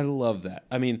 and I love that.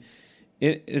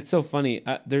 It's so funny.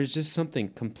 There's just something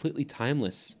completely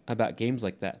timeless about games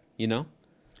like that, Yeah,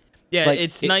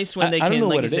 it's nice when they can,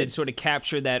 like you said, sort of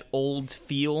capture that old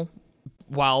feel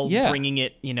while bringing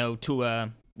it,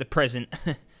 to the present.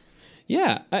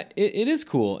 Yeah, it is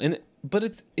cool,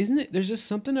 but isn't it? There's just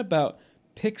something about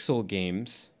pixel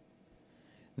games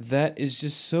that is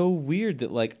just so weird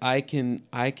that I can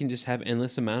just have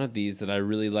endless amount of these that I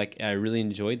really like. I really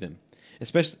enjoy them.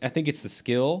 Especially, I think it's the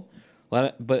skill,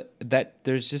 but that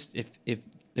there's just if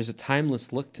there's a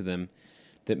timeless look to them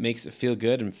that makes it feel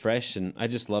good and fresh, and I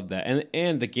just love that.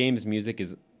 And the game's music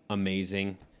is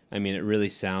amazing. It really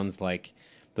sounds like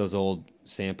those old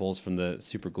samples from the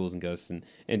Super Ghouls and Ghosts and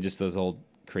just those old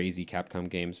crazy Capcom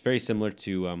games. Very similar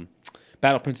to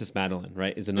Battle Princess Madeline,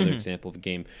 right, is another example of a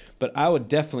game. But I would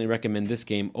definitely recommend this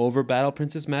game over Battle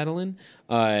Princess Madeline,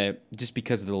 just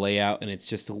because of the layout, and it's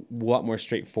just a lot more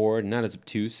straightforward, not as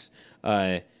obtuse.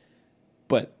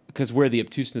 But because where the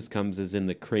obtuseness comes is in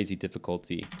the crazy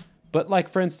difficulty. But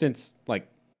for instance,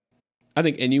 I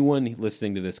think anyone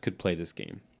listening to this could play this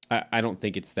game. I don't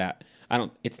think it's that.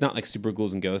 It's not like Super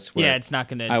Ghouls and Ghosts. Where it's not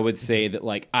gonna. I would say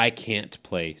that I can't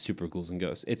play Super Ghouls and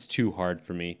Ghosts. It's too hard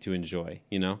for me to enjoy.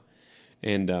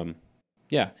 And I'm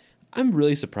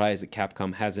really surprised that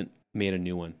Capcom hasn't made a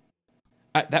new one.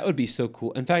 That would be so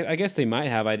cool. In fact, I guess they might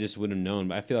have. I just wouldn't have known,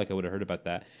 but I feel like I would have heard about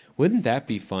that. Wouldn't that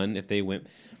be fun if they went?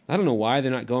 I don't know why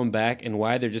they're not going back and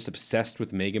why they're just obsessed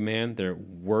with Mega Man, their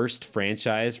worst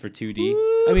franchise for 2D.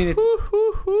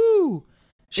 It's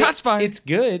shots fired. It's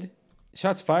good.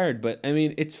 Shots fired, but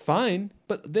it's fine.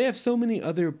 But they have so many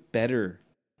other better.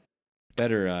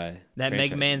 That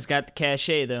Mega Man's got the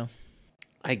cachet, though.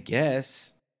 I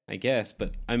guess,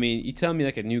 but you tell me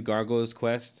a new Gargoyles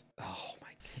Quest. Oh my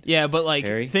goodness. Yeah, but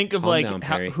Perry, think of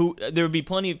who there would be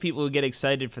plenty of people who get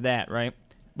excited for that, right?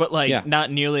 But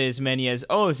not nearly as many as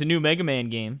it's a new Mega Man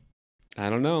game. I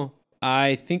don't know.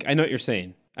 I think I know what you're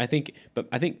saying. I think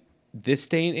this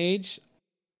day and age,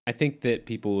 I think that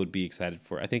people would be excited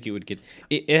for it. I think it would get.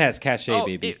 It has cachet,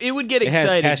 baby. It would get It has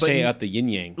excited. cachet but up the yin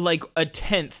yang. like a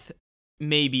tenth,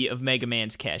 maybe, of Mega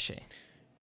Man's cachet.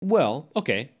 Well,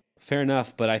 okay, fair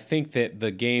enough. But I think that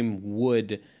the game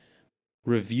would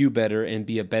review better and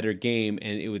be a better game,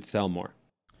 and it would sell more.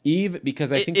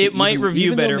 Because I think it might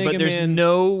review better, Mega but there's Man,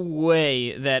 no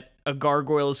way that a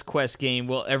Gargoyles Quest game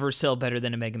will ever sell better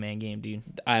than a Mega Man game, dude.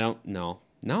 I don't know.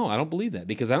 No, I don't believe that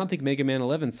because I don't think Mega Man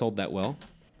 11 sold that well.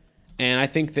 And I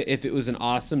think that if it was an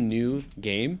awesome new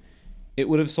game, it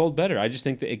would have sold better. I just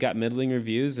think that it got middling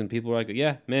reviews and people were like,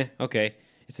 yeah, meh, okay.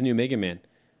 It's a new Mega Man.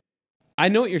 I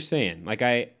know what you're saying. Like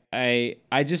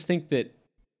I just think that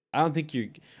I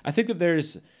think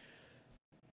that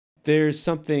there's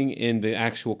something in the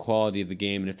actual quality of the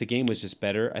game, and if the game was just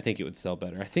better, I think it would sell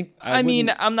better. I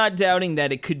mean, I'm not doubting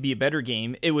that it could be a better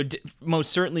game. It would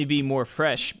most certainly be more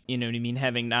fresh, you know what I mean,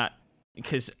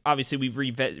 because obviously we've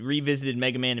revisited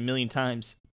Mega Man a million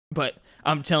times, but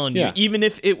I'm telling you, even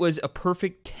if it was a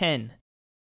perfect 10,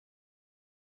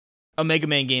 a Mega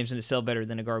Man game's going to sell better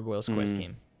than a Gargoyles Quest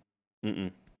game.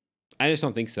 I just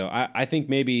don't think so. I think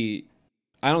maybe,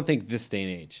 I don't think this day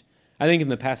and age. I think in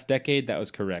the past decade that was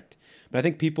correct, but I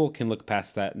think people can look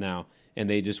past that now and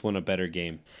they just want a better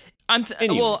game.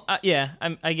 Anyway.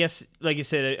 I guess, like I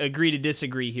said, I agree to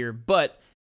disagree here, but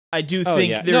I do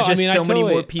think there are so many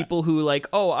more people who like,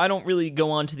 I don't really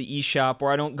go on to the eShop,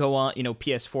 or I don't go on,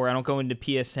 PS4, I don't go into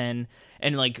PSN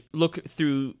and like look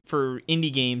through for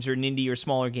indie games or indie or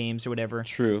smaller games or whatever.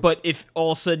 True. But if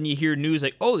all of a sudden you hear news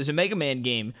like, there's a Mega Man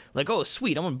game, like,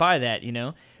 sweet, I'm gonna buy that,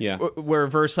 Yeah. Where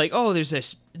verse like,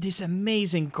 there's this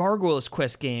amazing Gargoyles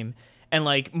Quest game, and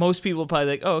like most people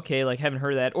probably like, okay, like haven't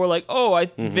heard of that, or like, I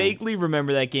vaguely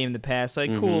remember that game in the past,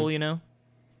 like cool, Yeah.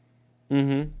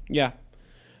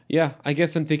 Yeah, I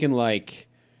guess I'm thinking like,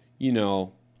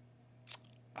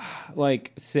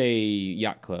 like say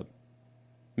Yacht Club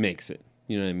makes it,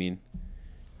 you know what I mean?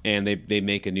 And they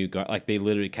make a new, like they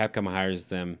literally, Capcom hires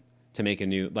them to make a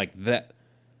new, like that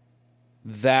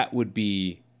would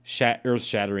be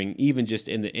earth-shattering even just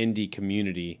in the indie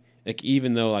community. Like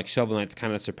even though like Shovel Knight's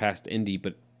kind of surpassed indie,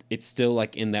 but it's still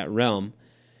like in that realm.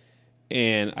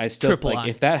 And I still, Triple like I.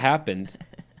 if that happened,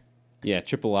 yeah,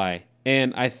 Triple I.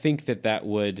 And I think that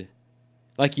would,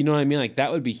 like, you know what I mean? Like,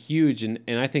 that would be huge, and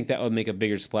I think that would make a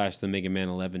bigger splash than Mega Man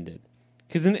 11 did.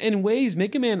 Because in ways,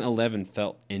 Mega Man 11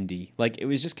 felt indie. Like, it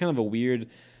was just kind of a weird,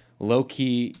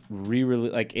 low-key,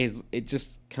 re-release. Like, it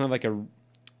just kind of like a,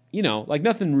 like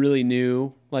nothing really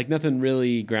new. Like, nothing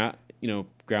really,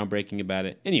 groundbreaking about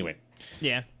it. Anyway.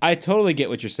 Yeah. I totally get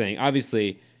what you're saying.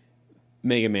 Obviously,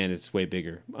 Mega Man is way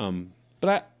bigger.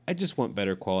 But I just want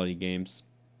better quality games.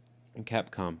 And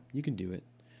Capcom, you can do it.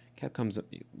 Capcom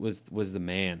was the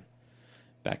man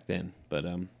back then. But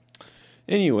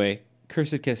anyway,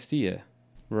 Cursed Castilla,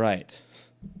 right?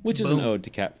 Which is an ode to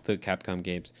the Capcom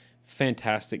games.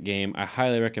 Fantastic game. I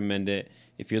highly recommend it.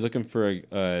 If you're looking for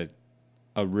a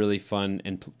really fun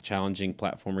and challenging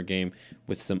platformer game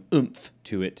with some oomph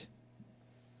to it,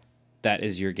 that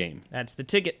is your game. That's the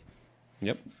ticket.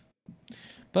 Yep.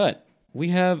 But we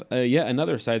have yet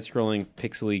another side-scrolling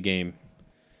pixely game.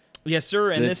 Yes, sir.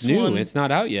 And it's this new. one, It's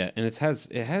not out yet, and it's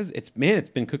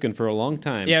been cooking for a long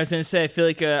time. Yeah, I was gonna say. I feel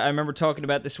like I remember talking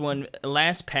about this one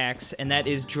last PAX, and that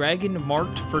is Dragon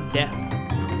Marked for Death.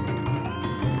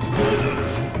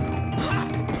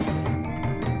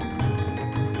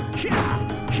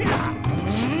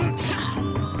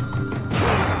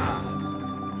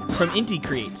 From Inti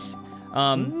Creates.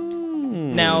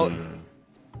 Now,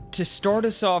 to start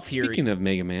us off here, Speaking of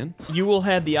Mega Man, you will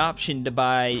have the option to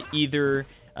buy either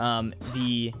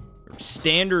the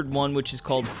standard one, which is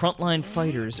called Frontline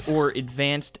Fighters, or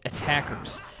Advanced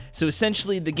Attackers. So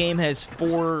essentially, the game has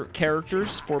four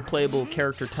playable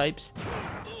character types.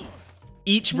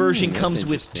 Each version comes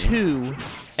with two,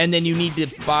 and then you need to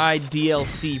buy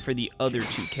DLC for the other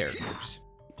two characters.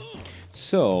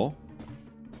 So,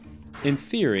 in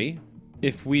theory,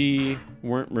 if we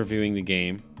weren't reviewing the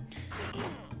game,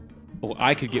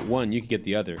 I could get one, you could get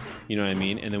the other. You know what I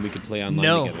mean? And then we could play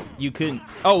online together. No, you couldn't.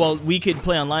 Oh, well, we could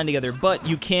play online together, but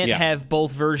you can't have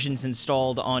both versions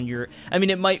installed on your... I mean,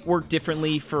 it might work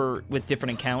differently with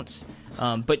different accounts,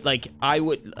 but like I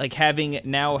would like have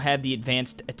the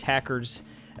Advanced Attackers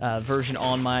version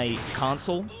on my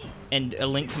console and a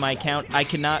link to my account. I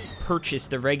cannot purchase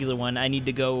the regular one. I need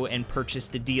to go and purchase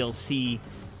the DLC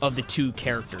of the two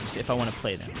characters if I want to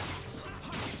play them.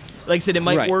 Like I said, it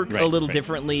might work a little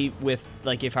differently with,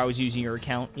 like, if I was using your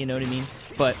account, you know what I mean?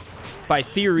 But by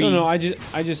theory... No, I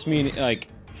just mean, like,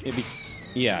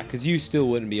 Yeah, because you still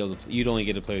wouldn't be able to. You'd only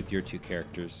get to play with your 2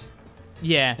 characters,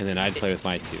 Yeah. and then I'd play with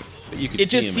my 2. But you could. It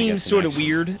see just him, I seems guess, in sort of action.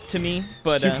 weird to me,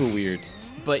 but Super weird.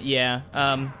 But yeah.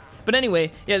 But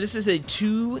anyway, yeah, this is a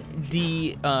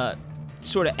 2D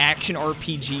sort of action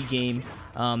RPG game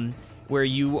where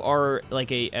you are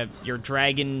like your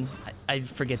dragon. I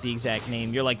forget the exact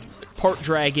name. You're like part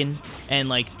dragon, and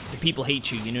like the people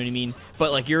hate you. You know what I mean?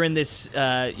 But like you're in this.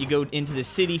 You go into the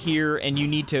city here, and you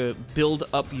need to build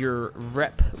up your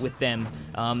rep with them.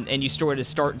 And you sort of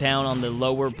start down on the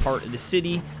lower part of the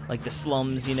city, like the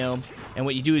slums, you know. And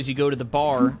what you do is you go to the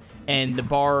bar. And the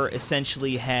bar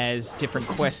essentially has different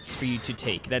quests for you to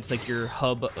take. That's like your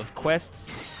hub of quests.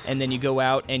 And then you go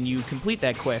out and you complete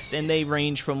that quest. And they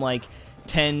range from like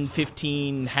 10,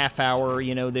 15, half hour,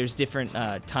 you know, there's different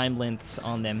time lengths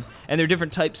on them. And they're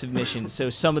different types of missions.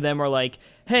 So some of them are like,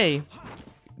 hey,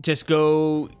 just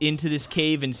go into this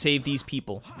cave and save these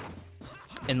people.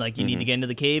 And like you need to get into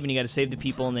the cave and you got to save the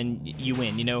people and then you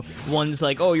win, you know. One's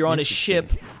like, oh, you're on a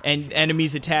ship and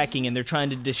enemies attacking and they're trying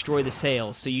to destroy the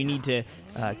sails, so you need to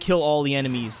kill all the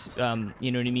enemies,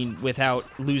 you know what I mean, without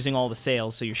losing all the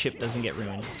sails so your ship doesn't get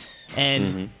ruined.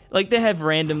 And like they have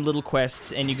random little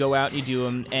quests and you go out and you do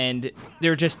them, and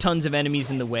there are just tons of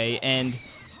enemies in the way, and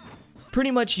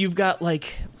pretty much you've got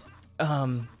like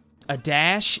a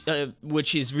dash,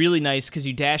 which is really nice because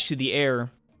you dash through the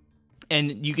air.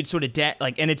 And you could sort of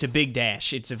and it's a big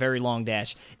dash. It's a very long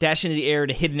dash. Dash into the air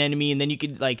to hit an enemy, and then you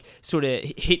could like sort of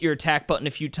hit your attack button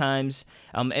a few times.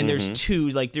 And there's 2.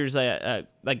 Like there's a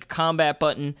combat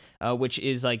button, which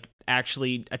is like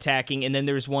actually attacking, and then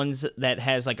there's ones that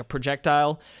has like a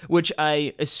projectile, which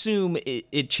I assume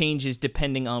it changes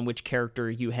depending on which character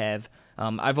you have.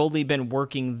 I've only been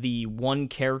working the one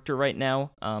character right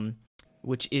now,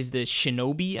 which is the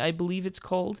Shinobi, I believe it's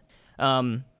called.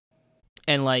 And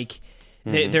like.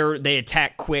 They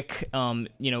attack quick,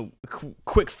 you know,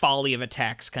 quick volley of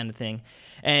attacks kind of thing,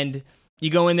 and you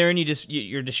go in there and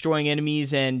you're destroying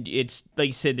enemies, and it's like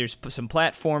you said, there's some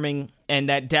platforming, and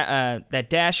that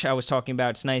dash I was talking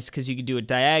about, it's nice because you can do a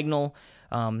diagonal,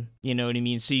 you know what I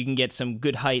mean, so you can get some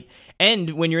good height, and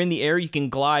when you're in the air, you can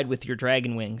glide with your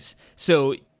dragon wings,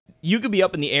 so you could be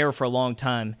up in the air for a long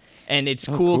time, and it's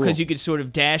cool because you could sort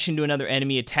of dash into another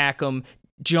enemy, attack them,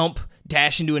 jump,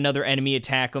 dash into another enemy,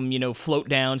 attack them, you know, float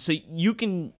down. So you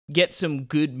can get some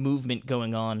good movement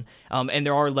going on. And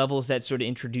there are levels that sort of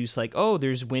introduce like, oh,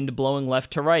 there's wind blowing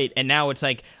left to right. And now it's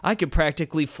like, I could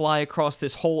practically fly across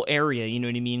this whole area, you know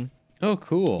what I mean? Oh,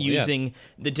 cool. Using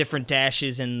the different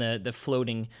dashes and the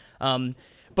floating.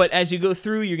 But as you go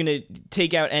through, you're going to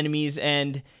take out enemies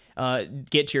and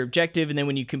get to your objective. And then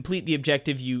when you complete the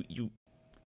objective,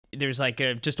 there's like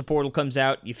just a portal comes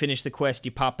out, you finish the quest,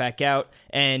 you pop back out,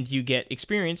 and you get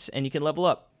experience, and you can level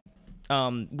up.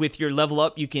 With your level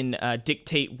up, you can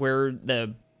dictate where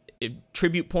the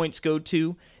tribute points go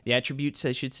to, the attributes,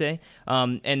 I should say,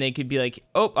 and they could be like,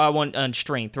 oh, I want on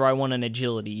strength, or I want on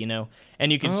agility, you know,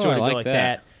 and you can sort of go like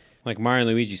that. Like Mario and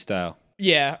Luigi style.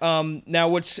 Yeah, now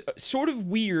what's sort of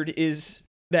weird is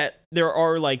that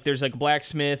there's like a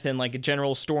blacksmith and like a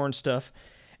general store and stuff,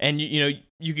 and you know,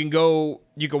 you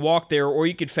can walk there or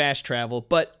you could fast travel,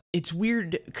 but it's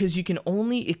weird because you can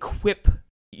only equip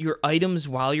your items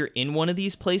while you're in one of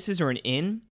these places or an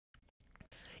inn.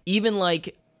 Even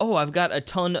like, oh, I've got a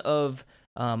ton of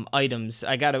items.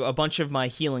 I got a bunch of my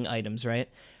healing items, right?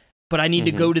 But I need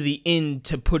to go to the inn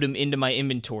to put them into my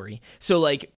inventory. So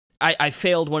like, I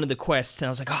failed one of the quests and I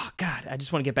was like, oh God, I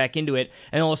just want to get back into it.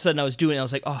 And all of a sudden I was doing it. I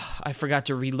was like, oh, I forgot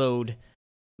to reload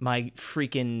my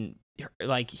freaking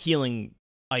like healing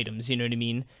items, you know what I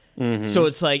mean? So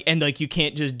it's like, and like you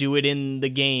can't just do it in the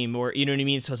game, or you know what I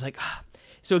mean? So it's like,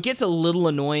 so it gets a little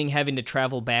annoying having to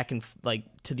travel back and like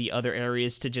to the other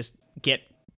areas to just get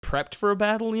prepped for a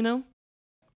battle, you know?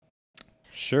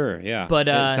 Sure, yeah. But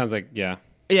it sounds like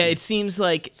it seems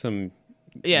like some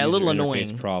a little user annoying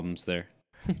interface problems there.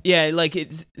 Yeah, like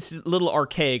it's a little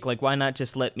archaic. Like, why not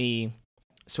just let me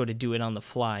sort of do it on the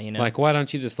fly, you know? Like, why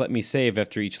don't you just let me save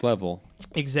after each level?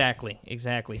 Exactly.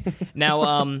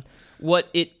 Now, what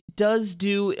it does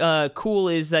do cool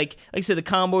is, like I said, the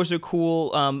combos are cool,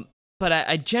 but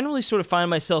I generally sort of find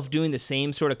myself doing the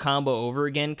same sort of combo over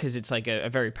again because it's like a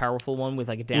very powerful one with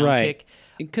like a down kick.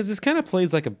 Because this kind of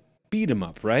plays like a beat 'em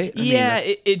up, right? I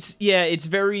mean, it's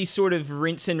very sort of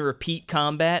rinse and repeat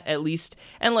combat, at least.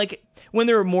 And like when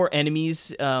there are more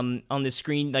enemies on the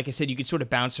screen, like I said, you could sort of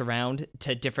bounce around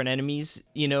to different enemies,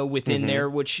 you know, within there,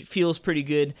 which feels pretty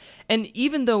good. And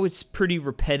even though it's pretty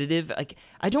repetitive, like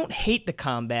I don't hate the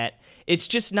combat. It's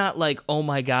just not like, oh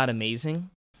my God,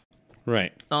 amazing.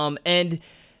 Right. And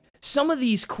Some of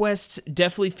these quests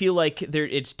definitely feel like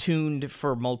it's tuned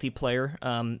for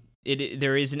multiplayer.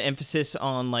 There is an emphasis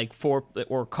on like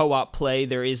or co-op play.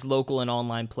 There is local and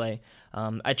online play.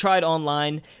 I tried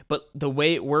online, but the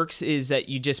way it works is that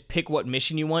you just pick what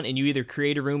mission you want, and you either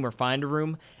create a room or find a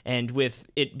room. And with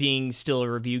it being still a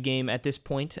review game at this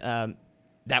point,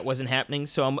 that wasn't happening.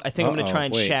 So I think I'm going to try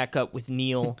and shack up with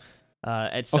Neil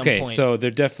at some point. Okay, so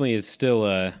there definitely is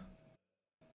still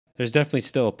there's definitely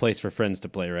still a place for friends to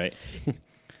play, right?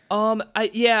 I'll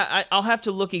have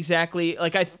to look exactly.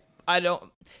 Like I don't,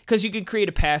 because you could create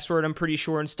a password, I'm pretty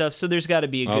sure, and stuff. So there's got to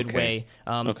be a good way.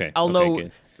 I'll know.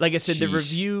 Good. Like I said, the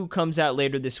review comes out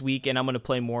later this week, and I'm going to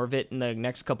play more of it in the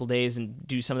next couple days and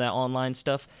do some of that online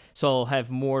stuff. So I'll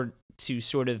have more to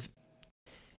sort of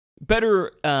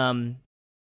better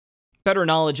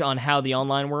knowledge on how the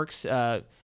online works. I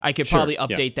could probably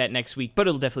update that next week, but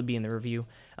it'll definitely be in the review.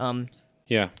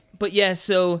 But yeah,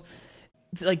 so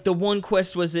like the one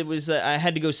quest was I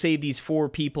had to go save these 4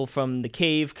 people from the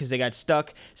cave because they got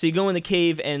stuck. So you go in the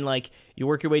cave and like you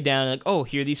work your way down and like, oh,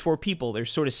 here are these 4 people. They're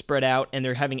sort of spread out and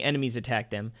they're having enemies attack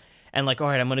them. And like, all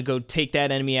right, I'm going to go take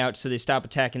that enemy out so they stop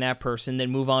attacking that person, then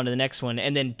move on to the next one.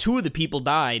 And then 2 of the people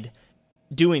died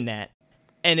doing that.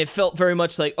 And it felt very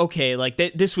much like, okay, like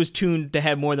this was tuned to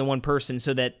have more than one person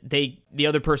so that the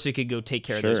other person could go take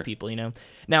care of those people, you know?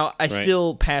 Now, I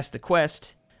still passed the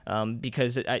quest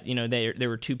because, there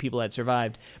were 2 people that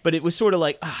survived. But it was sort of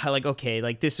like, okay,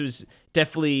 like this was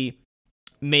definitely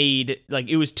made, like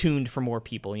it was tuned for more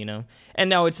people, you know? And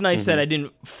now it's nice that I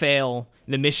didn't fail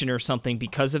the mission or something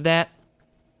because of that.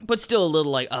 But still a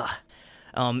little like,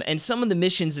 and some of the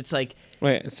missions, it's like...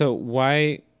 Wait, so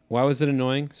why was it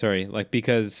annoying? Sorry, like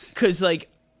because like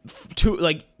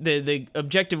the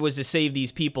objective was to save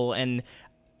these people, and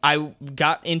I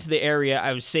got into the area.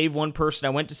 I was saved one person. I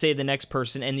went to save the next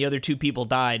person, and the other 2 people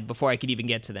died before I could even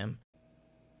get to them.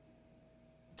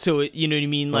 So you know what I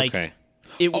mean? Like, okay.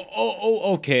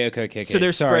 Okay. So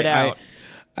they're spread out.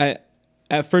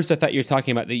 At first, I thought you were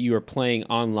talking about that you were playing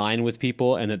online with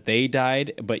people and that they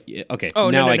died, but okay. Oh,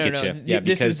 now no, I get you. Yeah,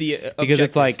 this is the objective. Because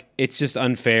it's like it's just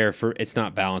unfair it's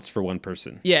not balanced for one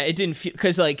person. Yeah, it didn't feel,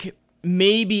 because like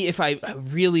maybe if I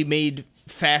really made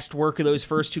fast work of those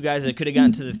first 2 guys, I could have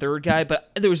gotten to the 3rd guy, but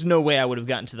there was no way I would have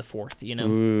gotten to the 4th. You know?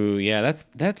 Ooh, yeah,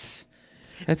 that's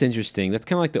interesting. That's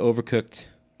kind of like the Overcooked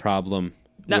problem,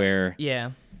 where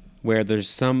there's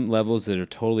some levels that are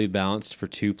totally balanced for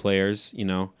 2 players, you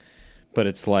know. But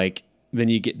it's like then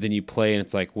you play and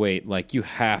it's like, wait, like you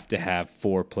have to have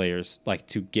 4 players like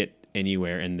to get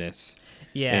anywhere in this.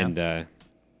 Yeah.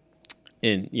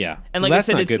 And yeah. And like I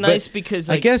said, it's nice because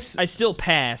like, I guess I still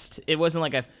passed. It wasn't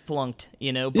like I flunked,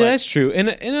 you know. But yeah, that's true. And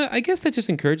I guess that just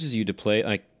encourages you to play,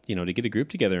 like, you know, to get a group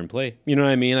together and play. You know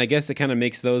what I mean? I guess it kind of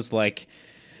makes those like,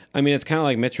 I mean, it's kind of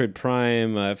like Metroid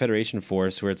Prime, Federation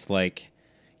Force, where it's like,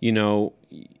 you know,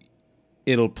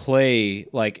 it'll play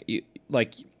like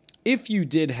if you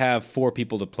did have 4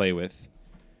 people to play with,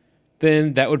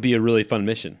 then that would be a really fun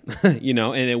mission, you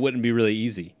know, and it wouldn't be really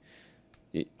easy.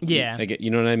 Yeah. You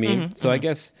know what I mean? I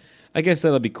guess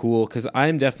that'll be cool because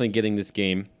I'm definitely getting this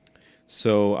game.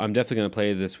 So I'm definitely going to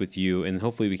play this with you, and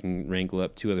hopefully we can wrangle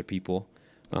up 2 other people.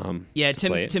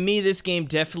 To me, this game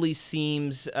definitely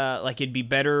seems like it'd be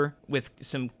better with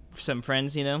some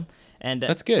friends, you know? And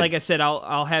that's good. Like I said,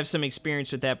 I'll have some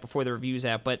experience with that before the review's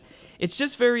out, but it's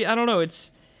just very, I don't know,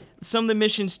 it's... Some of the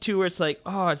missions, too, where it's a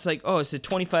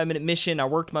 25-minute mission. I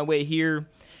worked my way here,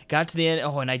 got to the end,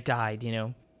 and I died, you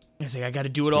know. It's like, I got to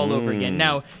do it all over again.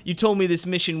 Now, you told me this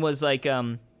mission was like,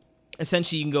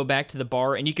 essentially you can go back to the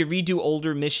bar, and you can redo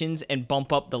older missions and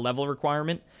bump up the level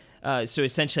requirement. So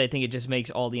essentially, I think it just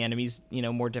makes all the enemies, you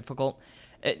know, more difficult.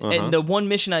 And the one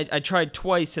mission I tried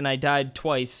twice, and I died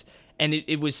twice, and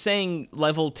it was saying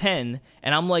level 10,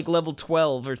 and I'm like level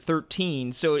 12 or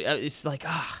 13, so it's like,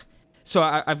 So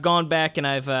I've gone back and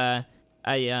I've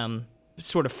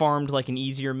sort of farmed like an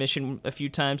easier mission a few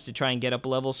times to try and get up a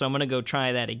level. So I'm gonna go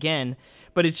try that again.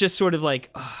 But it's just sort of like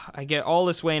I get all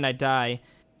this way and I die,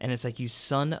 and it's like, you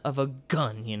son of a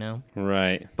gun, you know?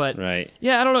 Right. But right.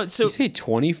 Yeah, I don't know. So you say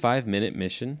 25-minute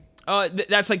mission?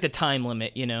 That's like the time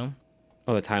limit, you know.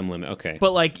 Oh, the time limit. Okay.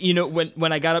 But like, you know,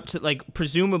 when I got up to, like,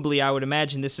 presumably I would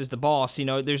imagine this is the boss, you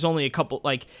know, there's only a couple,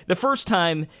 like, the first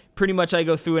time pretty much I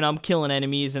go through and I'm killing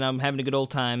enemies and I'm having a good old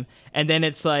time, and then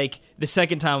it's like the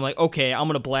second time I'm like, okay,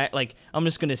 I'm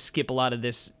just gonna skip a lot of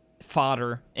this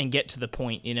fodder and get to the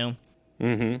point, you know.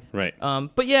 Right.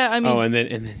 But yeah, I mean. Oh, and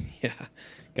then yeah.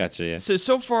 Gotcha, yeah.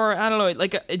 So far, I don't know,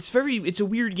 like, it's a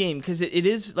weird game because it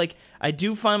is like, I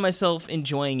do find myself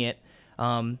enjoying it.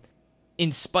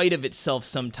 in spite of itself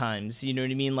sometimes. You know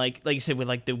what I mean? Like you said, with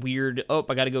like the weird, I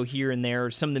got to go here and there,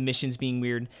 or some of the missions being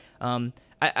weird.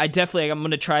 I definitely, I'm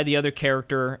going to try the other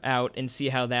character out and see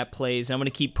how that plays. I'm going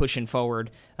to keep pushing forward.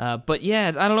 But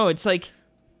yeah, I don't know. It's like,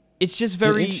 it's just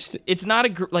very, it's not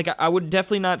I would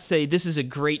definitely not say this is a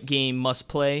great game, must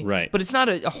play. Right. But it's not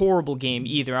a horrible game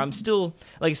either. I'm still,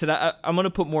 like I said, I'm going to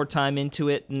put more time into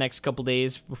it the next couple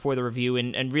days before the review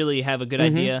and really have a good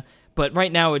idea. But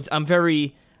right now, I'm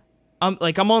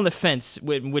on the fence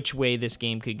with which way this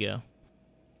game could go.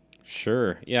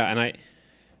 Sure. Yeah.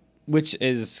 Which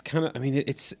is kind of, I mean,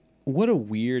 it's what a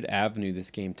weird avenue this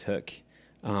game took.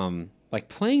 Like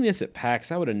playing this at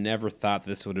PAX, I would have never thought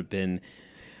this would have been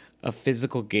a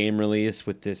physical game release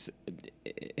with this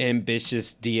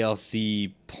ambitious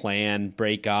DLC plan,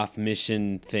 break off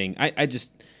mission thing. I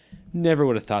just never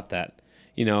would have thought that,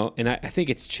 and I think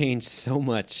it's changed so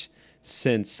much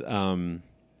since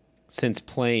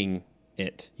playing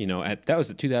it, that was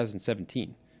at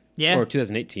 2017 or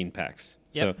 2018 PAX.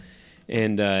 Yep. So,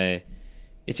 and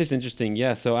it's just interesting.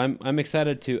 Yeah. So I'm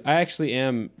excited I actually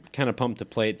am kind of pumped to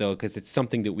play it though, cause it's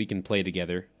something that we can play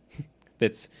together.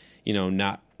 That's,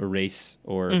 not a race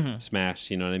or Smash,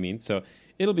 you know what I mean? So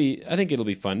I think it'll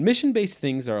be fun. Mission-based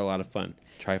things are a lot of fun.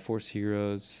 Triforce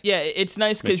Heroes. Yeah, it's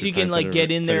nice because you can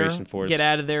get in there, Force. Get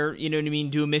out of there, you know what I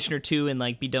mean? Do a mission or two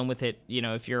and be done with it,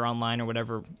 if you're online or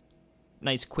whatever.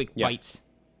 Nice quick bites.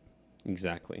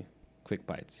 Exactly. Quick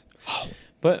bites.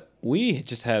 But we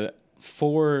just had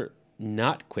 4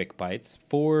 not quick bites,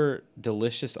 4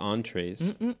 delicious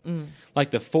entrees. Like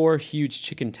the 4 huge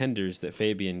chicken tenders that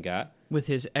Fabian got. With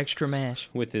his extra mash.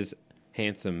 With his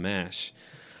handsome mash.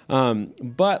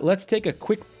 But let's take a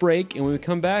quick break, and when we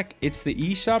come back, it's the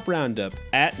eShop Roundup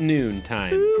at noon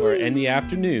time, or in the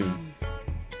afternoon,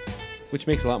 which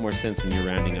makes a lot more sense when you're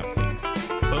rounding up things.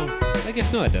 Boom. I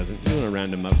guess no, it doesn't. You want to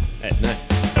round them up at night.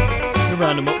 You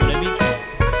round them up whenever you can.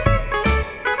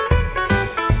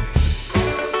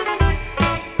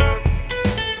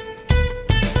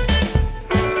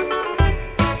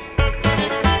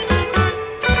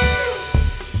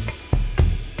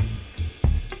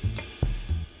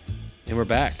 And we're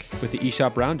back with the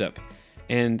eShop Roundup.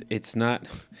 And it's not,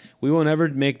 we won't ever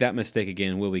make that mistake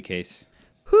again, will we, Case?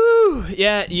 Whew.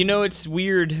 Yeah, it's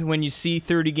weird when you see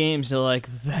 30 games, they're like,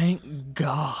 thank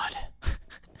God.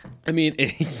 I mean,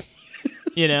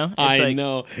 I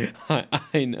know.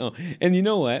 I know. And you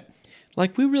know what?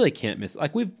 We really can't miss,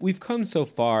 we've come so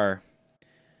far,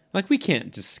 we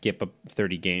can't just skip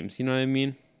 30 games, you know what I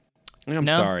mean? I'm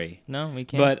sorry. No, we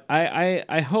can't. But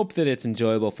I hope that it's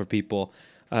enjoyable for people.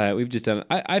 We've just done it.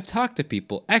 I've talked to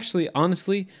people. Actually,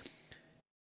 honestly,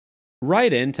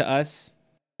 write in to us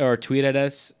or tweet at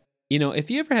us.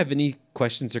 If you ever have any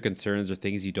questions or concerns or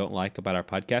things you don't like about our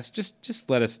podcast, just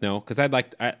let us know, because I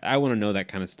want to know that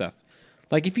kind of stuff.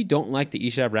 If you don't like the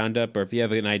eShop Roundup, or if you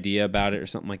have an idea about it or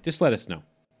something, just let us know.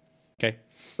 Okay?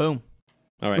 Boom.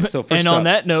 All right. So first and on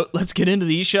that note, let's get into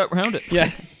the eShop Roundup.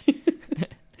 Yeah.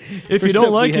 If you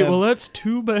don't like it, well, that's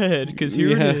too bad, because here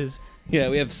it is. Yeah,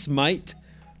 we have Smite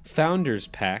Founders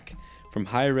Pack from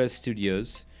Hi-Rez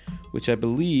Studios, which I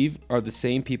believe are the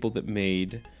same people that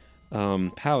made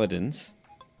Paladins.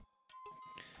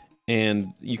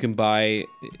 And you can buy,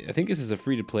 I think this is a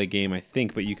free-to-play game,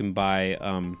 but you can buy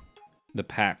the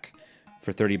pack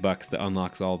for $30 that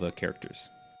unlocks all the characters.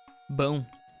 Boom.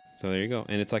 So there you go.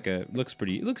 And it's it looks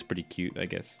pretty cute, I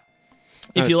guess.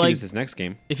 If you like this next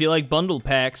game. If you like bundle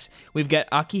packs, we've got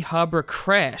Akihabara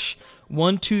Crash,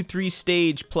 1, 2, 3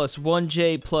 stage plus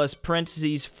 1J plus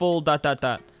parentheses full ...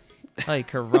 Ay,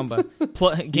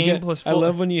 caramba. Game plus full. I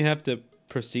love when you have to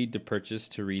proceed to purchase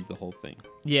to read the whole thing.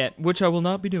 Yeah, which I will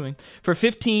not be doing. For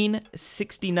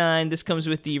 $15.69, this comes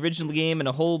with the original game and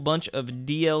a whole bunch of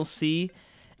DLC,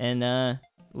 and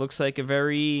looks like a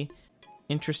very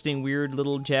interesting, weird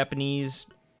little Japanese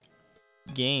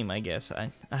game, I guess.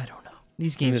 I don't know.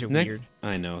 These games are weird.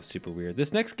 I know, super weird.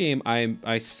 This next game,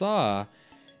 I saw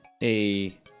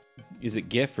is it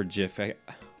GIF or GIF?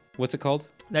 What's it called?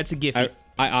 That's a GIF.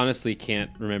 I honestly can't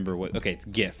remember what. Okay, it's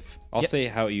GIF. I'll say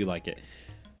how you like it.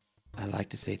 I like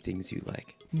to say things you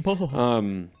like.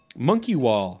 Monkey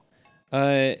Wall,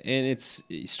 and it's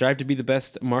strive to be the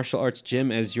best martial arts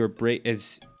gym as your break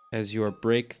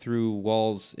through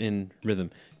walls in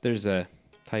rhythm. There's a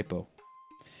typo.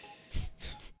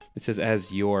 It says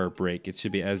as your break. It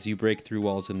should be as you break through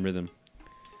walls in rhythm.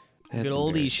 That's good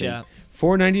old eShop.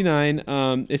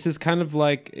 $4.99. This is kind of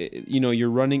like, you're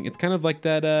running. It's kind of like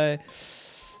that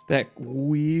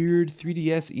weird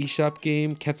 3DS eShop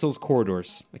game, Quetzal's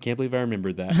Corridors. I can't believe I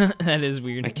remembered that. That is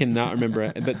weird. I cannot remember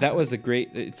it, but that was a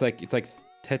great. It's like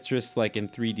Tetris like in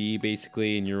 3D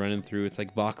basically, and you're running through. It's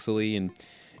like voxely, and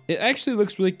it actually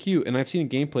looks really cute. And I've seen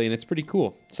gameplay, and it's pretty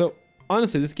cool. So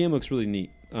honestly, this game looks really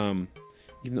neat. Even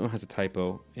though it has a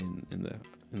typo in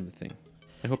the thing,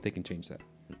 I hope they can change that.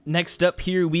 Next up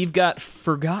here, we've got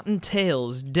Forgotten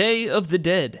Tales: Day of the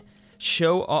Dead.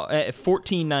 Show at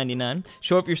 $14.99.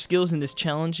 Show off your skills in this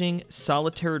challenging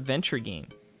solitaire adventure game.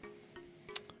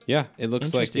 Yeah, it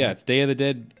looks like it's Day of the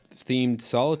Dead themed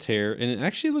solitaire, and it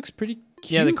actually looks pretty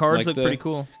cute. Yeah, the cards look pretty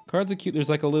cool. Cards are cute. There's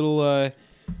like a little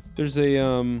there's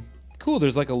a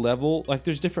there's like a level, like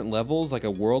there's different levels, like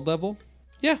a world level.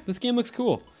 Yeah, this game looks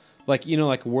cool. Like, you know,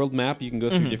 like a world map, you can go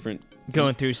through different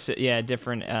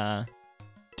different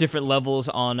levels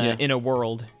on in a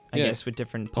world, I guess, with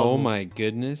different puzzles. Oh my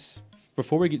goodness.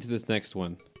 Before we get to this next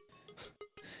one,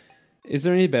 is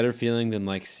there any better feeling than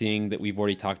like seeing that we've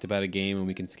already talked about a game and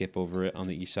we can skip over it on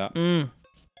the eShop? You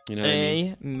know what I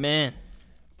mean? Amen.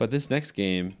 But this next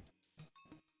game,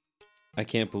 I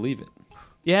can't believe it.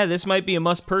 Yeah, this might be a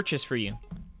must purchase for you.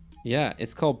 Yeah,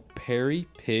 it's called Perry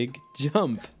Pig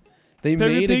Jump. They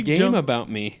made a game about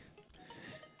me.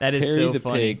 That is Perry so the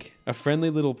funny. pig, a friendly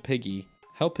little piggy.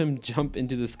 Help him jump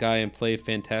into the sky and play a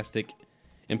fantastic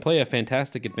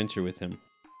adventure with him.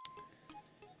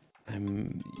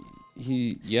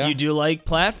 You do like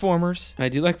platformers. I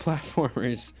do like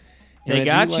platformers. And They I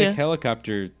gotcha. do like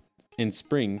helicopter in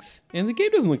springs. And the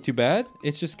game doesn't look too bad.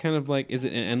 It's just kind of like, is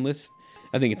it an endless?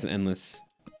 I think it's an endless.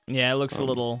 Yeah, it looks a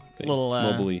little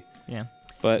mobily. Yeah.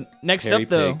 But next Perry up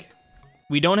though, Pig.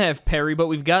 we don't have Perry, but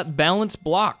we've got balance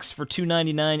blocks for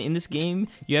 $2.99. In this game,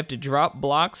 you have to drop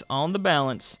blocks on the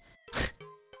balance.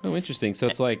 Oh, interesting. So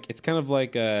it's kind of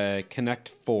like a Connect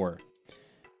 4.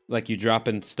 Like you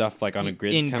dropping stuff like on a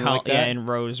grid, kind of like that. Yeah, in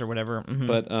rows or whatever. Mm-hmm.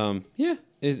 But yeah,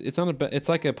 it's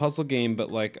like a puzzle game, but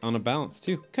like on a balance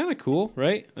too. Kind of cool,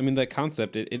 right? I mean, that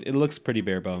concept it looks pretty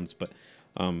bare bones, but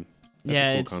that's a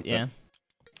cool concept. Yeah.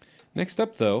 Next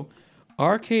up though,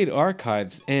 Arcade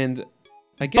Archives, and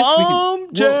I guess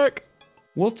Jack.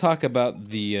 We'll talk about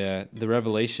the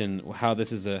revelation, how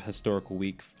this is a historical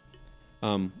week,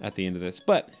 at the end of this.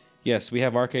 But yes, we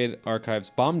have Arcade Archives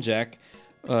Bomb Jack.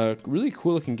 A really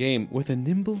cool looking game. With a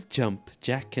nimble jump,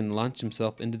 Jack can launch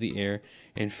himself into the air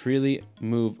and freely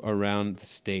move around the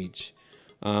stage.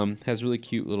 Has really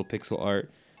cute little pixel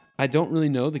art. I don't really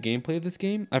know the gameplay of this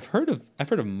game. I've heard of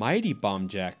Mighty Bomb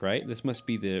Jack, right? This must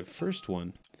be the first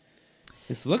one.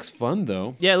 This looks fun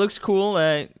though. Yeah, it looks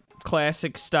cool.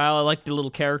 Classic style. I like the little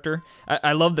character.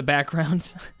 I love the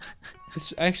backgrounds.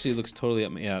 This actually looks totally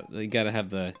up. Yeah, you gotta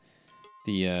have the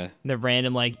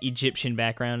random like Egyptian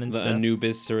background and the stuff.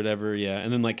 Anubis or whatever, yeah,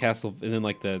 and then like Castle, and then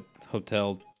like the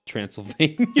Hotel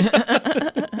Transylvania.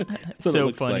 That's what so it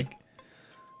looks funny.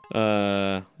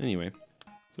 Like. Anyway,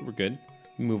 so we're good.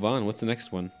 Move on. What's the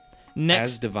next one? Next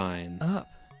As Divine. up,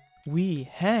 we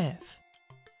have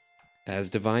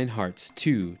As Divine Hearts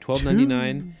 2,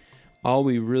 $12.99. All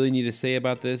we really need to say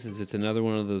about this is it's another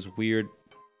one of those weird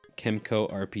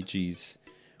Kemco RPGs.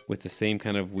 With the same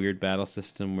kind of weird battle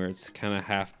system where it's kind of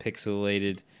half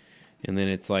pixelated, and then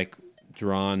it's like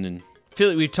drawn, and I feel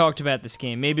like we've talked about this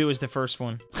game. Maybe it was the first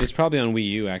one. it's probably on Wii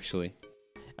U actually.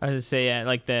 I was gonna say, yeah,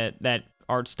 like that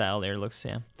art style there looks,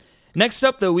 yeah. Next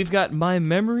up though, we've got My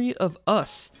Memory of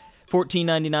Us.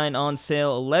 $14.99 on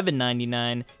sale,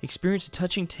 $11.99. Experience a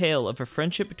touching tale of a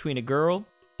friendship between a girl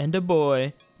and a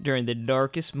boy during the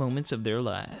darkest moments of their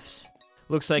lives.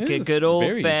 Looks like a good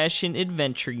old-fashioned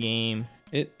adventure game.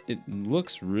 It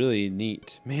looks really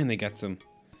neat. Man, they got some...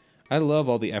 I love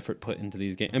all the effort put into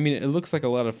these games. I mean, it looks like a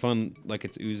lot of fun, like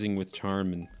it's oozing with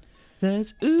charm and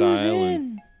That's style. oozing.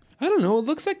 And, I don't know, it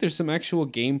looks like there's some actual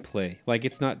gameplay. Like,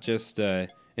 it's not just an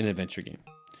adventure game.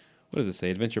 What does it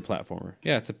say? Adventure platformer.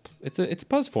 Yeah, it's a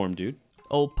puzz form, dude.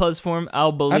 Old puzz form,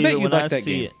 I'll believe it when I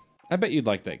see it. I bet you'd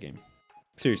like that game.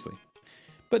 Seriously.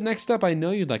 But next up, I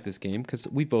know you'd like this game because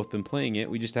we've both been playing it.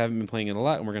 We just haven't been playing it a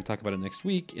lot, and we're going to talk about it next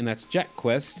week. And that's Jack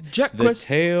Quest. The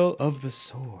Tale of the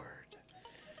Sword.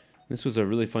 This was a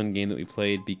really fun game that we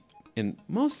played, and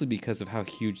mostly because of how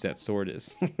huge that sword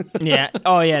is. Yeah.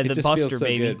 Oh, yeah, It the just Buster, feels so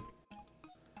baby. good.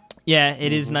 Yeah,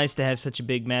 it is nice to have such a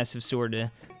big, massive sword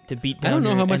to beat down I don't know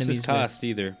your how much enemies this cost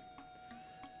either.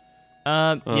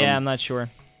 Yeah, I'm not sure.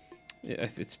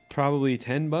 It's probably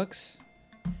 $10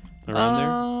 around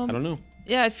there. I don't know.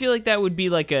 Yeah, I feel like that would be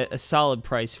like a solid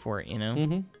price for it, you know?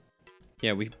 Mm-hmm.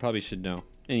 Yeah, we probably should know.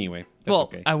 Anyway, that's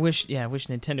okay. I wish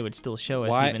Nintendo would still show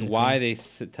us. Why they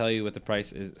tell you what the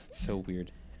price is? It's so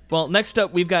weird. Well, next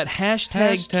up, we've got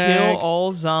hashtag Kill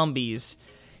All Zombies.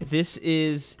 This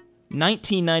is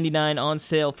 $19.99 on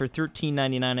sale for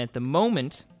 $13.99 at the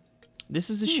moment. This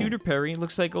is a shooter, Perry.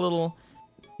 Looks like a little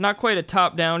not quite a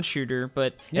top-down shooter,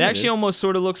 but Yeah, it it actually is. almost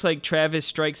sort of looks like Travis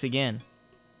Strikes Again.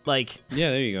 Like, Yeah,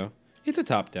 there you go. It's a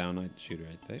top-down shooter,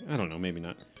 I think. I don't know, maybe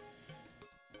not.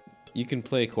 You can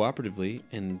play cooperatively,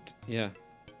 and yeah,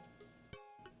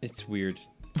 it's weird.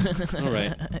 All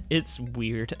right, it's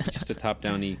weird. just a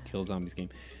top-down-y kill zombies game.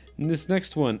 And this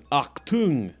next one,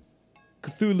 Achtung,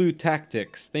 Cthulhu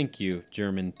Tactics. Thank you,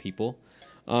 German people.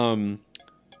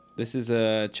 This is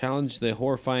a challenge the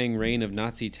horrifying reign of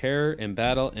Nazi terror and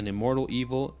battle and immortal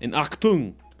evil in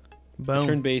Achtung, a Boom.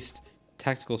 turn-based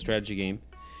tactical strategy game.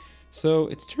 So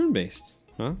it's turn-based,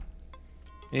 huh?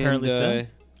 And, Apparently so.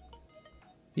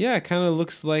 Yeah, it kind of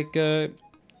looks like it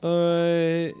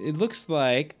looks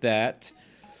like that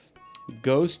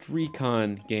Ghost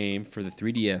Recon game for the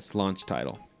 3DS launch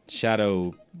title,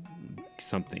 Shadow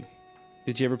something.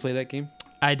 Did you ever play that game?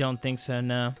 I don't think so,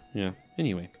 no. Yeah.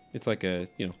 Anyway, it's like a,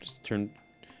 just a turn.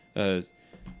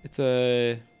 It's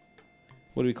a,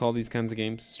 what do we call these kinds of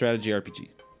games? Strategy RPG.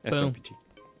 Boom. SRPG.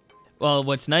 Well,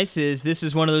 what's nice is this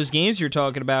is one of those games you're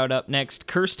talking about up next,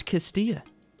 Cursed Castilla,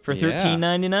 for Yeah.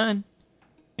 $13.99.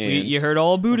 And You heard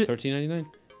all about it. $13.99.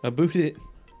 About it.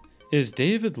 Is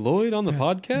David Lloyd on the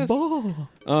podcast? Boh.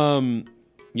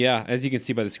 Yeah, as you can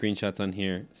see by the screenshots on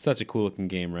here, such a cool looking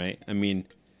game, right? I mean,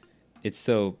 it's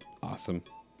so awesome.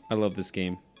 I love this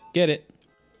game. Get it.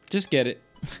 Just get it.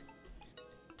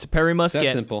 It's a Perry must That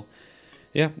get. simple.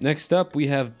 Yeah, next up we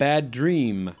have Bad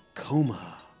Dream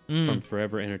Coma from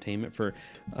Forever Entertainment for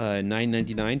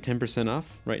 $9.99, 10%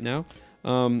 off right now.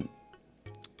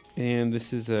 And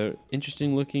this is a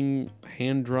interesting looking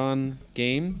hand-drawn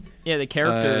game. Yeah, the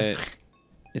character.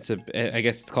 I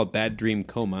guess it's called Bad Dream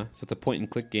Coma. So it's a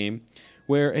point-and-click game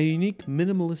where a unique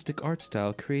minimalistic art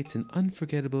style creates an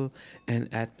unforgettable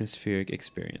and atmospheric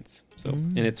experience. So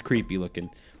and it's creepy looking.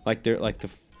 Like the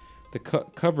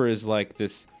cover is like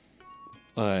this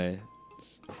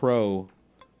crow,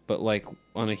 but like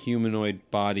on a humanoid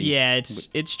body. Yeah, it's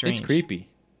strange. It's creepy.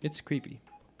 It's creepy.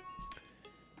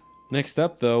 Next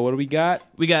up, though, what do we got?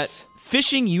 We got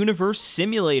Fishing Universe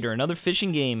Simulator, another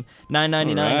fishing game. $9.99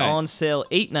 All right. on sale,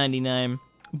 $8.99.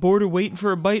 Bored of waiting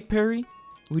for a bite, Perry?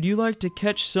 Would you like to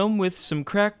catch some with some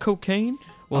crack cocaine?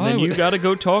 Well, then you gotta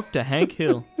go talk to Hank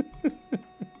Hill.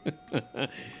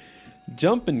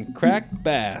 Jumpin' crack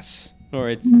bass, or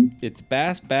it's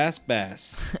bass.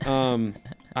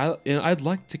 I'd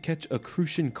like to catch a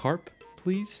crucian carp,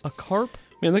 please. A carp?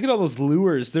 Man, look at all those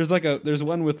lures. There's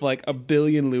one with like a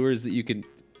billion lures that you can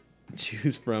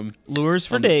choose from. Lures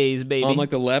for days, baby. On like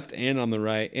the left and on the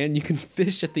right, and you can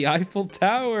fish at the Eiffel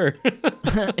Tower.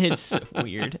 It's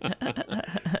weird.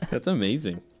 That's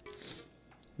amazing.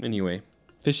 Anyway,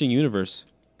 Fishing Universe.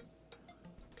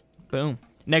 Boom.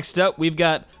 Next up, we've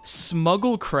got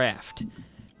Smugglecraft.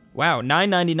 Wow,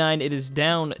 $9.99. It is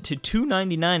down to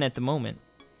 $2.99 at the moment.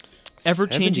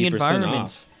 Ever-changing 70%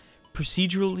 environments.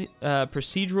 Procedural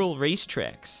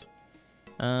racetracks.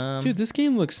 Dude, this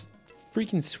game looks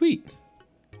freaking sweet.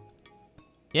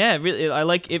 Yeah, really, I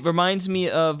like. It reminds me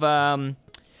of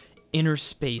Inner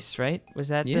Space, right? Was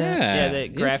that the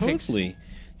graphics? Totally.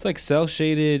 It's like cell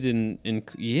shaded and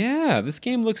yeah, this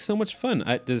game looks so much fun.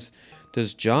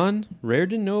 Does John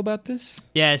Raridan know about this?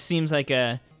 Yeah, it seems like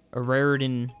a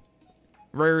Raridan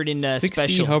 60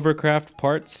 special. hovercraft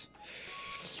parts.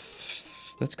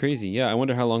 That's crazy. Yeah, I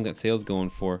wonder how long that sale's going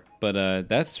for. But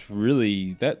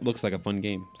that looks like a fun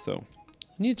game. So I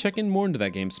need to check in more into that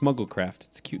game. Smugglecraft.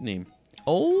 It's a cute name.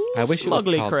 Oh, I wish it was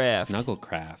called Smugglecraft.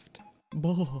 Snugglecraft.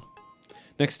 Boh.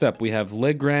 Next up, we have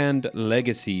Legrand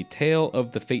Legacy: Tale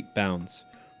of the Fate Bounds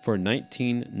for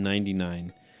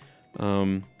 $19.99.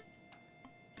 And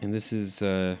this is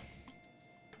I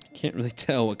can't really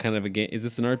tell what kind of a game. Is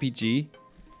this an RPG?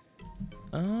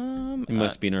 It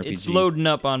must be an RPG. It's loading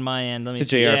up on my end. Let me It's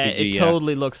a see. JRPG, Yeah, it yeah.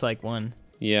 totally looks like one.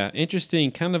 Yeah,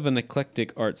 interesting. Kind of an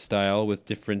eclectic art style with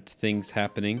different things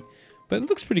happening, but it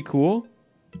looks pretty cool.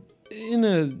 In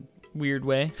a Weird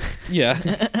way. yeah,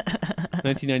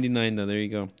 1999 though. There you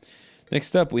go.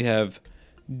 Next up, we have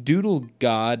Doodle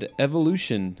God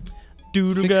Evolution.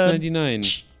 Doodle God.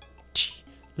 $6.99.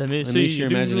 Let me see Unleash your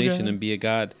Doodle imagination God. and be a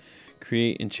god.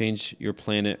 Create and change your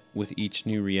planet with each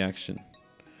new reaction.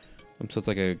 So it's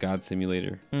like a god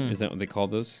simulator. Is that what they call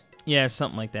those? Yeah,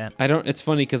 something like that. It's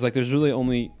funny because like there's really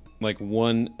only like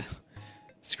one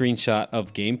screenshot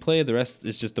of gameplay. The rest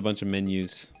is just a bunch of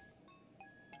menus.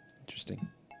 Interesting.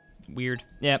 Weird.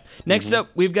 Yeah. Next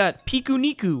up, we've got Piku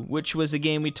Niku, which was a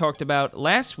game we talked about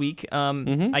last week.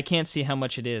 I can't see how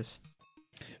much it is.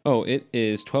 Oh, it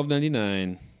is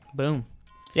 $12.99. Boom.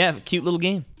 Yeah, cute little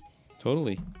game.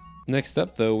 Totally. Next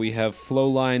up, though, we have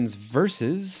Flowlines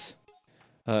versus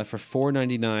for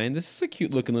 $4.99. This is a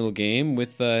cute looking little game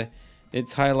with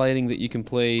it's highlighting that you can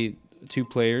play 2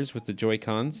 players with the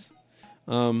Joy-Cons.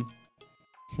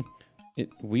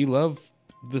 We love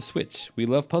the Switch. We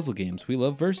love puzzle games. We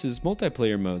love versus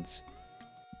multiplayer modes.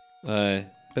 But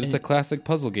it's a classic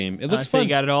puzzle game. It looks fun. You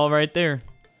got it all right there.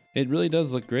 It really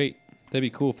does look great. That'd be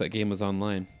cool if that game was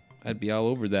online. I'd be all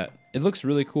over that. It looks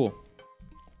really cool.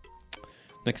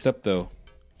 Next up, though,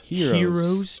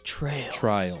 Heroes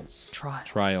Trials.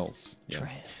 Yeah.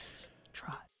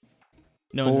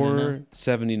 No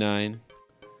 $4.79.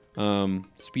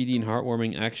 Speedy and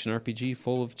heartwarming action RPG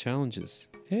full of challenges.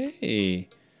 Hey.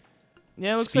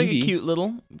 Yeah, it looks Speedy. like a cute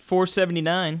little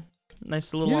 $4.79.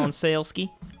 Nice little on sale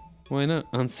ski. Why not?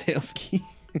 On sale ski.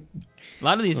 A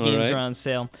lot of these games right. are on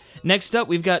sale. Next up,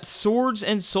 we've got Swords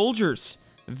and Soldiers.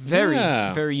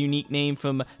 Very unique name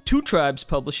from Two Tribes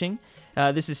Publishing.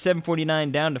 This is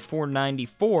 $7.49 down to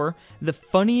 $4.94. The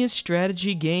funniest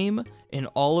strategy game in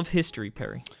all of history,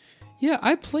 Perry. Yeah,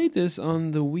 I played this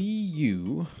on the Wii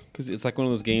U because it's like one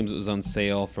of those games that was on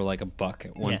sale for like $1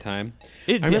 at one time.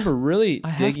 I remember really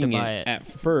digging it at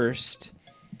first,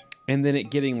 and then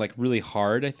it getting like really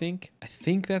hard. I think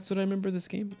that's what I remember this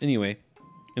game. Anyway,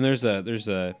 and there's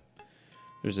a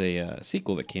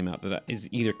sequel that came out that is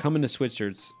either coming to Switch or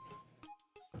it's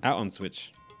out on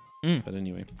Switch. But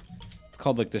anyway, it's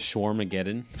called like the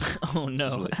Shawarmageddon. Oh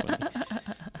no! Really funny.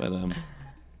 But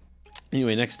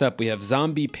anyway, next up we have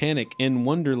Zombie Panic in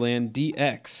Wonderland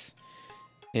DX,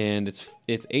 and it's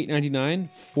 $8.99,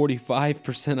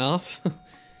 45% off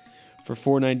for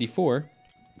 $4.94.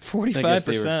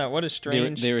 45%. What a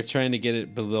strange. They were trying to get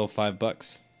it below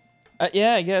 $5.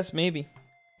 Yeah, I guess maybe.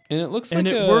 And it looks like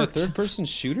a third-person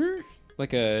shooter.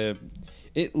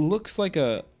 It looks like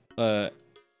a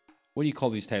what do you call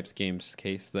these types of games?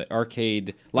 Case the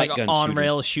arcade light gun on shooter.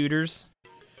 rail shooters.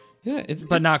 Yeah,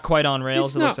 but not quite on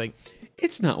rails. It looks like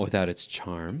it's not without its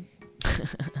charm.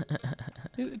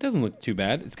 It doesn't look too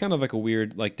bad. It's kind of like a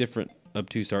weird, like different,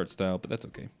 obtuse art style, but that's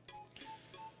okay.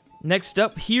 Next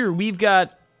up here, we've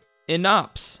got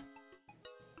Inops.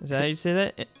 Is that how you say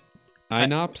that?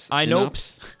 Inops.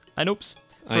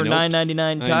 For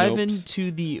 $9.99. Dive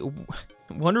into the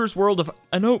wondrous world of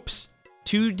Inops.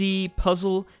 2D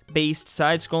puzzle-based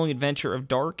side-scrolling adventure of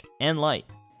dark and light.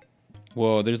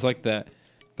 Whoa, there's like that.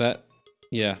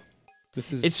 Yeah.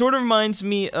 This is. It sort of reminds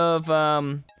me of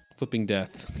Flipping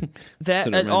Death.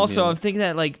 That, and also I'm thinking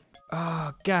that like,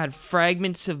 oh god,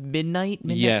 Fragments of Midnight.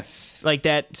 Yes. Like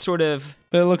that sort of.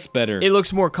 But it looks better. It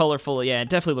looks more colorful. Yeah, it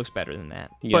definitely looks better than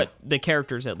that. Yeah. But the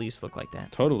characters at least look like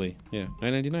that. Totally. Yeah.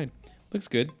 $9.99. Looks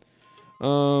good.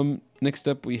 Next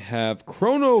up we have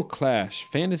Chrono Clash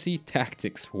Fantasy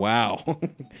Tactics. Wow.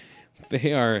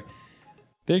 They're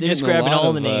just grabbing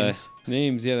all the names.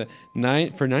 Names, yeah.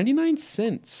 For 99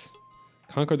 cents.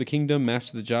 Conquer the kingdom,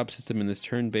 master the job system in this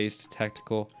turn-based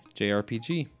tactical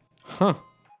JRPG. Huh.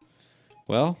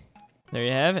 Well, there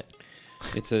you have it.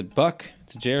 It's $1.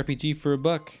 It's a JRPG for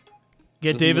 $1.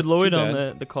 Get David Lloyd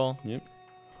on the call. Yep.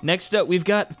 Next up, we've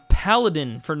got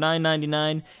Paladin for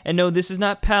 $9.99. And no, this is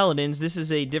not Paladins. This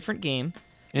is a different game.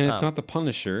 And it's not the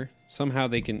Punisher. Somehow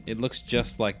it looks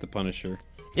just like the Punisher.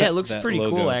 Yeah, it looks pretty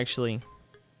cool, actually.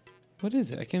 What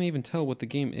is it? I can't even tell what the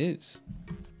game is.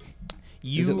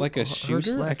 Is it like a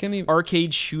shooter? I can't even.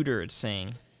 Arcade shooter, it's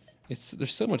saying.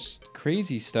 There's so much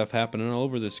crazy stuff happening all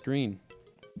over the screen.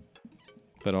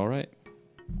 But all right.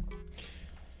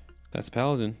 That's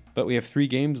Paladin. But we have 3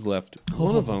 games left.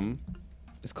 One of them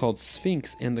is called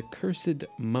Sphinx and the Cursed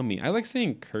Mummy. I like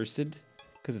saying cursed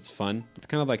because it's fun. It's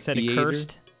kind of like theater.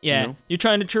 Cursed? Yeah, you're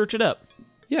trying to church it up.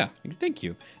 Yeah, thank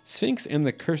you. Sphinx and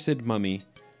the Cursed Mummy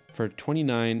for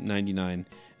 $29.99. And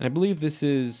I believe this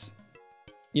is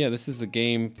a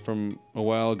game from a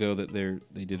while ago that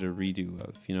they did a redo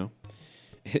of,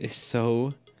 It is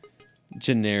so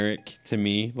generic to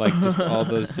me, like just all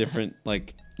those different,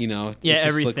 like, it just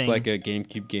everything looks like a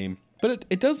GameCube game. But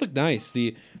it does look nice.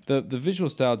 The visual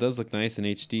style does look nice in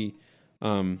HD.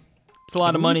 It's a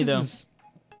lot of money, though.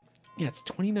 It's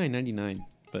 $29.99.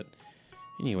 But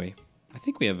anyway, I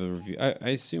think we have a review. I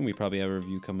assume we probably have a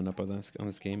review coming up on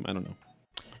this game. I don't know.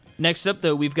 Next up,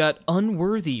 though, we've got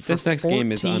Unworthy. This next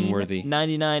game is Unworthy.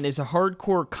 $14.99 is a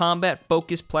hardcore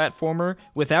combat-focused platformer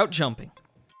without jumping.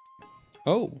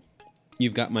 Oh,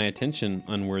 you've got my attention,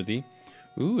 Unworthy.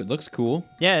 Ooh, it looks cool.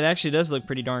 Yeah, it actually does look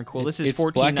pretty darn cool. This is $14.99.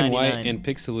 It's black and white and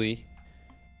pixely.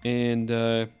 And,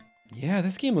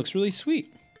 this game looks really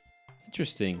sweet.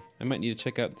 Interesting. I might need to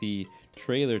check out the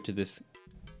trailer to this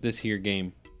here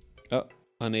game. Oh,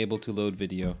 unable to load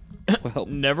video. Well,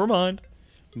 never mind.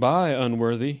 Bye,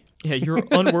 Unworthy. Yeah, you're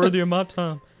unworthy of my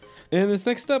time. And this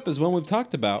next up is one we've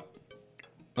talked about.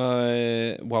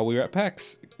 while we were at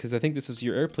PAX, because I think this was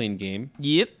your airplane game.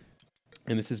 Yep.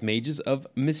 And this is Mages of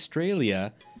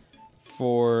Mystralia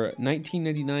for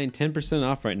 $19.99, 10%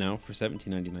 off right now for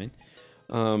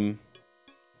 $17.99.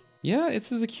 Yeah,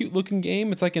 this is a cute looking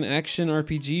game. It's like an action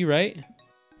RPG, right?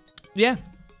 Yeah.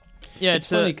 Yeah, it's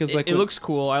funny because it looks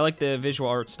cool. I like the visual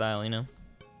art style, you know.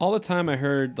 All the time I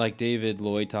heard like David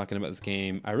Lloyd talking about this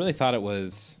game, I really thought it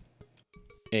was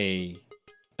a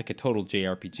total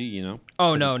JRPG, you know?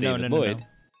 Oh no, no.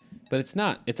 But it's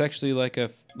not. It's actually like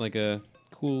a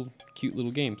cool, cute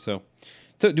little game. So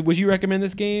would you recommend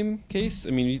this game, Case? I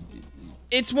mean,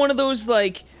 it's one of those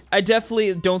like I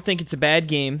definitely don't think it's a bad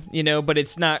game, you know, but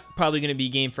it's not probably going to be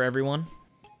a game for everyone.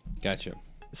 Gotcha.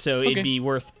 So it'd be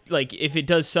worth, like, if it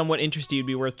does somewhat interest you, it'd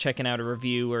be worth checking out a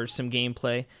review or some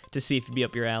gameplay to see if it'd be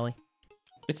up your alley.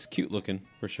 It's cute looking,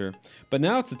 for sure. But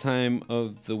now it's the time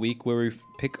of the week where we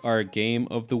pick our game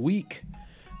of the week.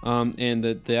 And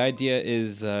the idea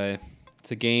is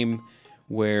it's a game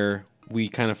where we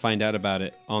kind of find out about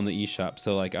it on the eShop.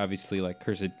 So, like, obviously, like,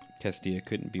 Cursed Kestia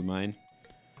couldn't be mine.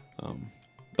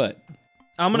 But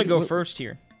I'm going to go first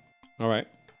here. All right.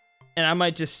 And I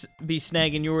might just be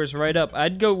snagging yours right up.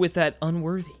 I'd go with that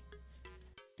Unworthy.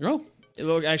 Oh.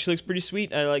 It actually looks pretty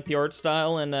sweet. I like the art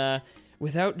style, and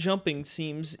without jumping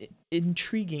seems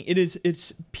intriguing.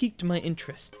 It's piqued my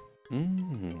interest.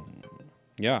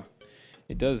 Yeah,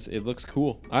 it does. It looks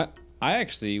cool. I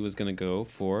actually was going to go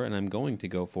for, and I'm going to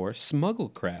go for,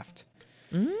 Smugglecraft.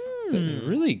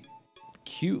 Really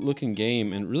cute looking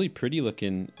game and really pretty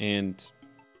looking, and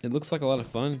it looks like a lot of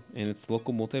fun, and it's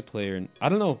local multiplayer, and I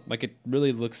don't know, like it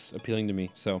really looks appealing to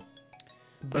me. So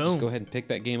I'll just go ahead and pick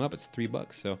that game up. It's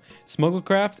 $3. So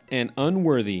Smugglecraft and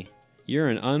Unworthy. You're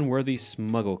an unworthy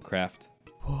Smugglecraft.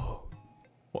 Whoa.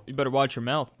 Well, you better watch your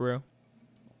mouth, bro.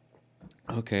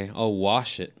 Okay, I'll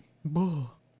wash it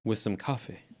Whoa. with some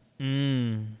coffee.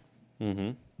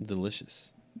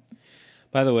 Delicious.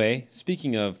 By the way,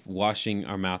 speaking of washing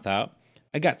our mouth out,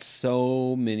 I got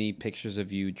so many pictures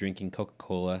of you drinking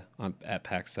Coca-Cola at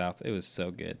PAX South. It was so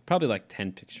good. Probably like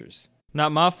 10 pictures.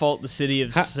 Not my fault. The city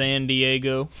of San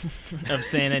Diego, of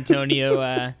San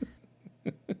Antonio,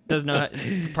 doesn't know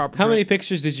proper. How many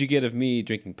pictures did you get of me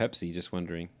drinking Pepsi? Just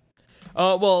wondering.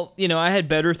 Well, you know, I had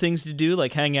better things to do,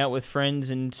 like hang out with friends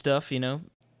and stuff, you know.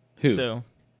 Who? So,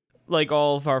 like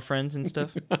all of our friends and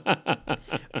stuff.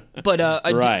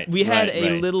 But we had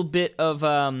a little bit of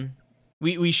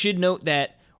We should note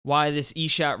that why this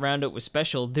eShop Roundup was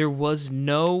special, there was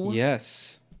no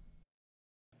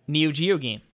Neo Geo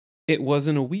game. It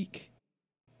wasn't a week.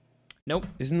 Nope.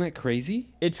 Isn't that crazy?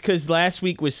 It's because last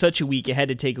week was such a week, it had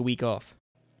to take a week off.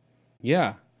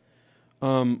 Yeah.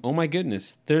 Oh my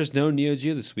goodness. There's no Neo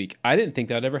Geo this week. I didn't think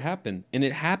that would ever happen, and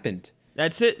it happened.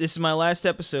 That's it. This is my last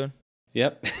episode.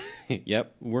 Yep.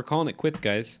 Yep. We're calling it quits,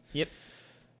 guys. Yep.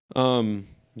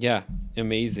 Yeah.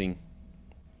 Amazing.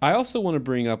 I also want to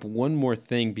bring up one more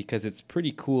thing because it's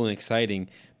pretty cool and exciting.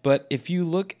 But if you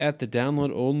look at the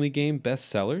download-only game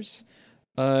bestsellers,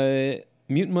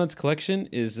 Mutant Mudds Collection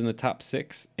is in the top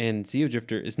 6, and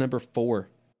Xeodrifter is number 4.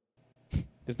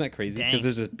 Isn't that crazy? Because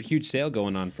there's a huge sale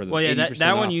going on for the 80%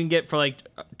 that one off. you can get for like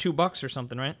 $2 or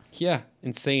something, right? Yeah,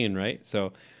 insane, right?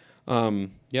 So,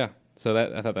 yeah. So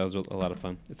I thought that was a lot of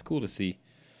fun. It's cool to see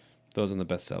those on the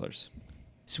bestsellers.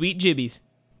 Sweet jibbies.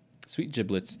 Sweet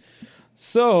giblets.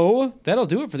 So that'll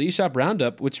do it for the eShop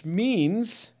Roundup, which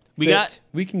means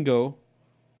we can go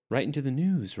right into the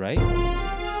news, right?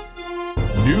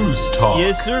 News talk.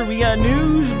 Yes, sir. We got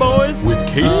news, boys. With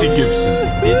Casey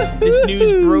Gibson. This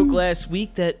news broke last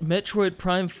week that Metroid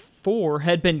Prime 4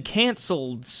 had been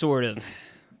canceled, sort of.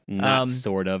 Not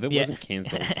sort of. It wasn't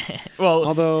canceled. Well,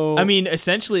 although I mean,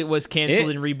 essentially it was canceled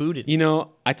and rebooted. You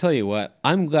know, I tell you what,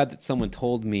 I'm glad that someone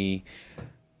told me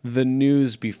the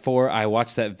news before I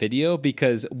watched that video,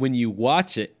 because when you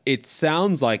watch it, it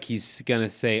sounds like he's going to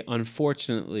say,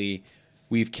 unfortunately,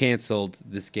 we've canceled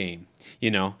this game, you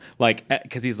know, like,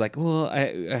 because he's like, well,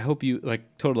 I hope you like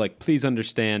total, like, please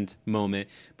understand moment.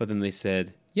 But then they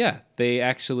said, yeah, they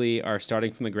actually are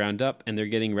starting from the ground up and they're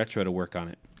getting Retro to work on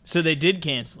it. So they did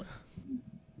cancel it.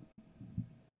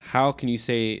 How can you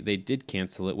say they did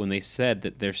cancel it when they said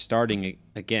that they're starting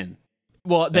again?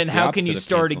 Well, then That's the how can you opposite of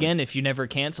start canceling. again if you never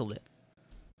canceled it?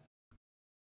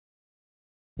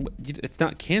 It's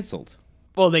not canceled.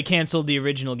 Well, they canceled the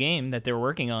original game that they were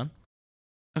working on.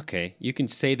 Okay, you can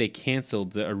say they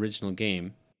canceled the original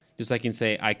game. Just like you can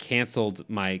say, I canceled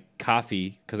my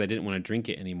coffee because I didn't want to drink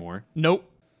it anymore. Nope.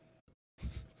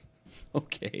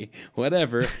 Okay,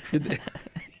 whatever.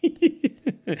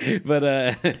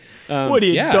 But what are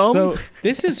you, dumb? So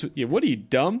this is what are you,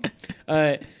 dumb?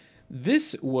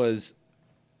 This was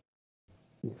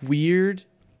weird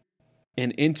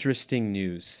and interesting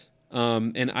news.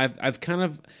 And I've kind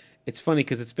of, it's funny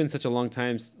because it's been such a long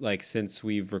time like since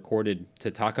we've recorded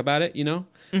to talk about it, you know?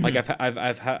 Mm-hmm. Like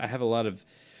I have a lot of,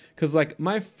 because like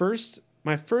my first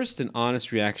and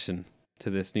honest reaction to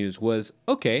this news was,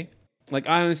 okay, like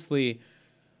honestly,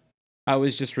 I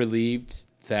was just relieved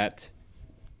that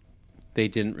they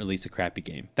didn't release a crappy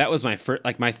game. That was my first,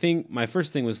 like my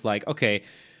first thing was like, okay,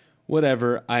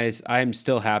 whatever. I'm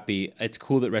still happy. It's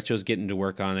cool that Retro's getting to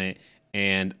work on it.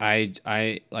 And I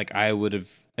would have,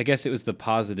 I guess it was the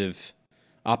positive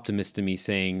optimist in me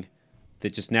saying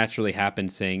that just naturally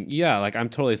happened saying, yeah, like I'm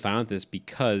totally fine with this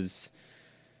because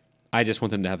I just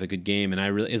want them to have a good game. And I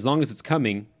really, as long as it's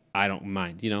coming, I don't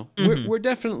mind, you know, we're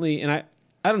definitely, and I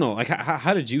don't know, like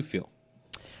how did you feel?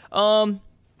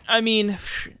 I mean,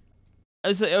 I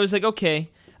was like, okay,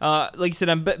 like I said,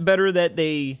 I'm better that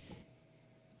they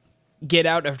get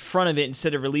out in front of it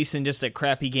instead of releasing just a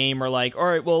crappy game or like, all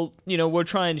right, well, you know, we'll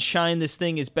try and shine this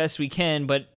thing as best we can,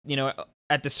 but you know,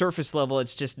 at the surface level,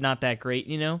 it's just not that great,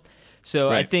 you know?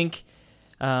 So right. I think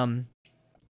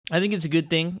it's a good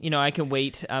thing. You know, I can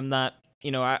wait. I'm not, you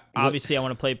know, obviously I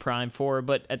want to play Prime 4,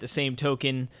 but at the same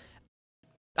token,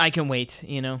 I can wait,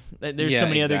 you know. There's so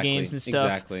many other games and stuff.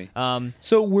 Exactly.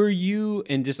 So were you,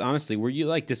 and just honestly, were you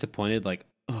like disappointed? Like,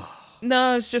 oh.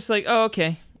 No, it's just like, oh,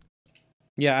 okay.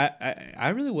 Yeah, I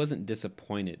really wasn't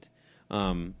disappointed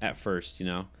at first, you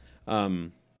know.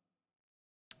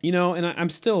 You know, and I'm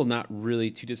still not really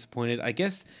too disappointed. I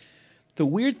guess the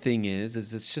weird thing is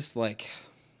it's just like,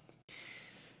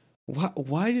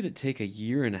 why did it take a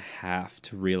year and a half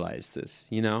to realize this,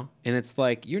 you know? And it's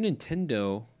like, you're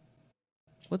Nintendo,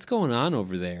 what's going on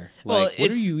over there? Like,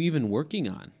 what are you even working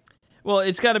on? Well,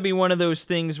 it's got to be one of those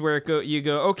things where you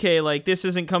go, okay, like, this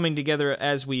isn't coming together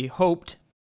as we hoped,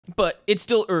 but it's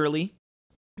still early.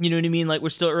 You know what I mean? Like, we're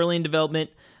still early in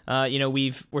development. You know,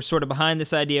 we're sort of behind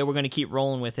this idea. We're going to keep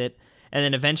rolling with it. And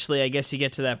then eventually, I guess you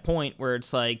get to that point where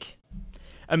it's like,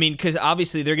 I mean, because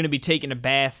obviously they're going to be taking a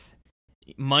bath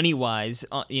money-wise,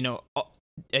 you know,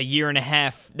 a year and a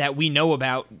half that we know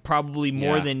about, probably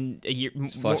more than a year.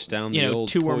 Flush down you the know, old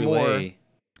 2 or more. toilet.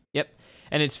 Yep.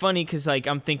 And it's funny because, like,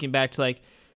 I'm thinking back to, like,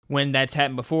 when that's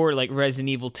happened before, like Resident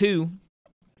Evil 2,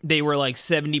 they were, like,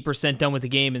 70% done with the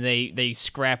game, and they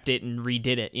scrapped it and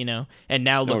redid it, you know? And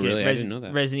now look really? at I didn't know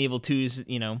that. Resident Evil 2's,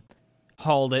 you know,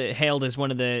 hailed as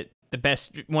one of the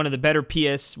best, one of the better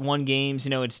PS1 games. You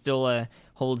know, it still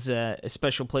holds a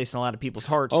special place in a lot of people's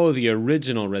hearts. Oh, the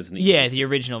original Resident Evil. Yeah, the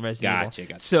original Resident Evil.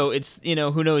 Gotcha. So it's, you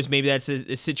know, who knows, maybe that's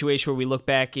a situation where we look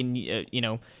back in, you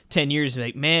know, 10 years and be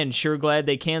like, man, sure glad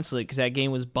they canceled it because that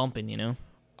game was bumping, you know?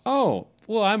 Oh,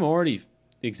 well, I'm already,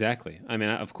 exactly. I mean,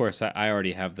 of course, I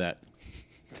already have that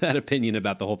opinion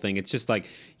about the whole thing. It's just like,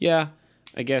 yeah,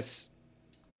 I guess,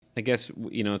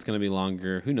 you know, it's going to be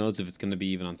longer. Who knows if it's going to be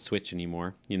even on Switch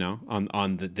anymore, you know,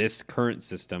 on this current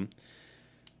system.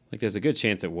 Like, there's a good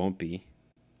chance it won't be.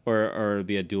 Or it'll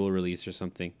be a dual release or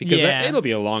something. Because it'll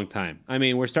be a long time. I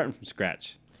mean, we're starting from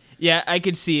scratch. Yeah, I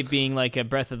could see it being like a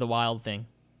Breath of the Wild thing.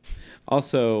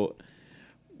 Also,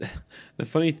 the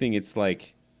funny thing, it's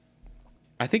like,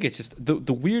 I think it's just,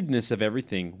 the weirdness of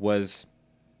everything was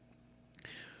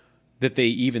that they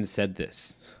even said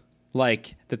this.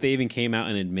 Like, that they even came out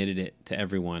and admitted it to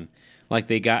everyone. Like,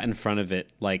 they got in front of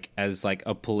it, like, as, like,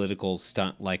 a political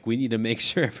stunt. Like, we need to make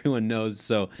sure everyone knows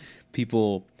so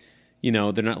people, you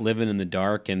know, they're not living in the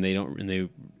dark and they know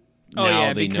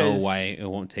why it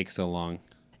won't take so long.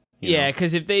 Yeah,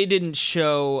 because if they didn't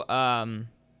show,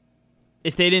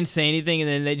 if they didn't say anything and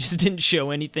then they just didn't show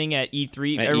anything at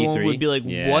E3, everyone would be like,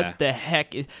 what the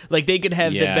heck is, like, they could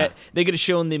have they could have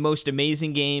shown the most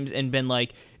amazing games and been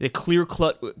like the clear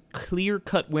cut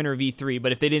winner of E3,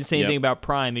 but if they didn't say anything about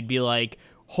Prime, it'd be like,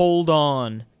 hold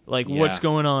on, like, what's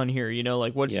going on here, you know,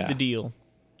 like, what's the deal?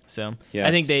 So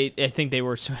I think they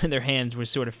were, their hands were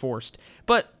sort of forced,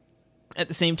 but at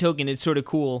the same token, it's sort of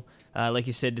cool, like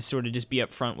you said, to sort of just be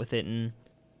upfront with it and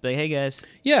be like, hey guys.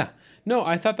 Yeah. No,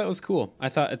 I thought that was cool. I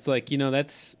thought it's like, you know,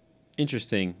 that's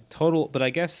interesting. But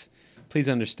I guess, please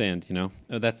understand, you know,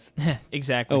 that's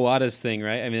exactly Iwata's thing,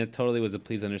 right? I mean, it totally was a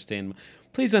please understand.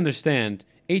 Please understand,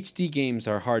 HD games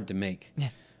are hard to make. Yeah,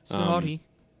 sorry.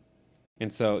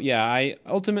 And so, yeah,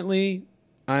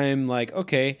 I'm like,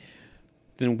 okay,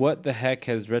 then what the heck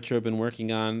has Retro been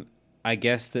working on? I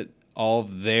guess that all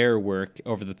of their work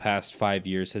over the past 5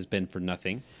 years has been for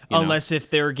nothing. Unless if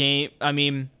their game,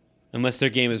 unless their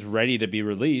game is ready to be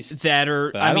released.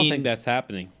 But I don't think that's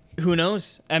happening. Who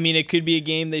knows? I mean, it could be a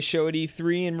game they show at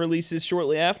E3 and releases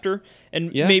shortly after,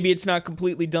 and maybe it's not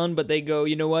completely done, but they go,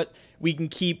 you know what? We can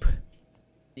keep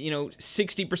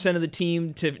 60% of the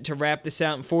team to wrap this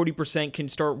out, and 40% can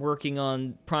start working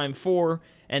on Prime 4,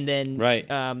 and then Right.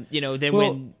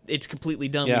 When it's completely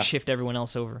done, Yeah. we shift everyone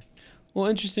else over. Well,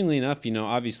 interestingly enough,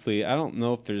 obviously, I don't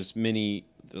know if there's many,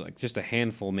 like just a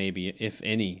handful, maybe, if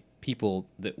any, people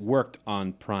that worked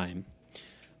on Prime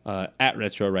at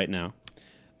Retro right now.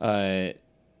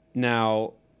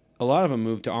 Now, a lot of them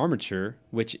moved to Armature,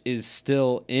 which is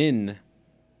still in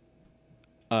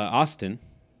Austin,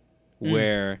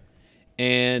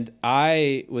 and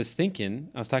I was talking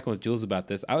with Jules about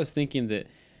this. I was thinking that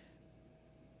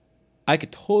I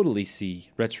could totally see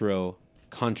Retro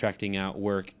contracting out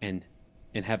work and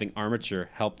having Armature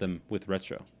help them with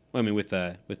Retro. With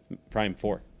Prime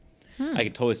 4. I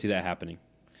could totally see that happening.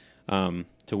 And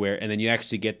then you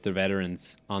actually get the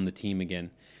veterans on the team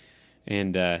again.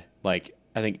 And I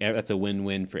think that's a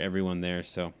win-win for everyone there.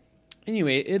 So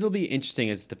anyway, it'll be interesting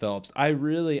as it develops. I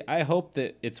hope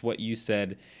that it's what you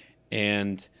said,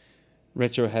 and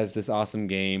Retro has this awesome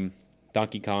game,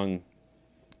 Donkey Kong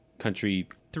Country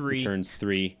 3. Returns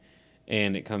 3,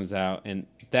 and it comes out, and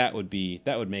that would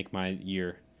make my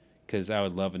year, because I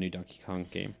would love a new Donkey Kong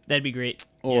game. That'd be great.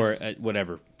 Or Yes.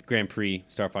 whatever, Grand Prix,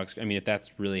 Star Fox. If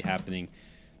that's really happening,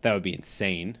 that would be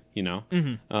insane,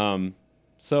 Mm-hmm.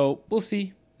 So we'll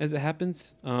see as it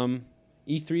happens.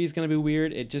 E3 is going to be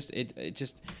weird. It just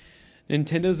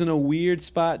Nintendo's in a weird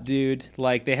spot, dude.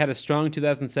 Like, they had a strong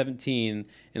 2017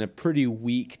 and a pretty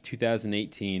weak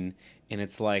 2018, and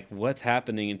it's like, what's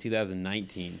happening in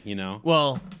 2019,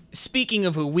 Well, speaking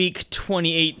of a weak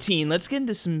 2018, let's get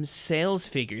into some sales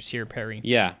figures here, Perry.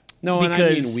 Yeah. No, and I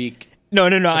mean weak. No,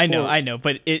 I know,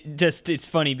 but it's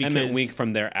funny because I meant weak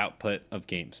from their output of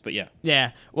games, but yeah.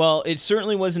 Yeah, well, it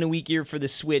certainly wasn't a weak year for the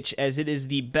Switch, as it is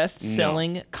the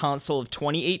best-selling console of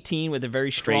 2018 with a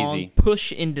very strong Crazy.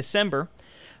 push in December.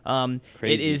 It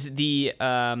Crazy. is the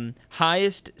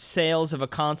highest sales of a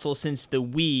console since the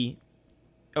Wii,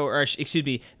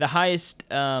 the highest.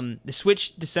 The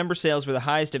Switch December sales were the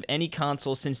highest of any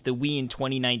console since the Wii in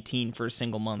 2019 for a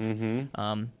single month,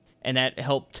 and that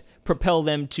helped propel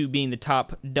them to being the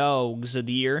top dogs of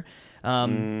the year.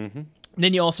 Then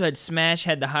you also had Smash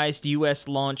had the highest U.S.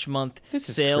 launch month This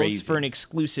is sales crazy. for an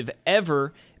exclusive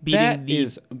ever, beating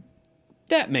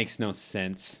That makes no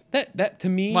sense. That to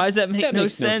me. Why does that make no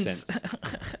makes sense?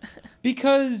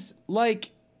 Because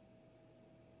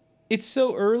it's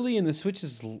so early in the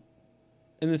Switch's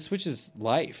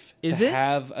life Is it?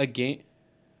 have a game.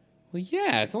 Well,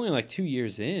 yeah, it's only like 2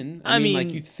 years in. I mean,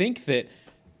 like, you'd think that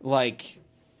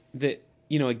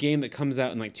a game that comes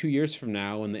out in like 2 years from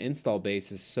now, when the install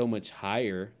base is so much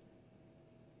higher,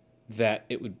 that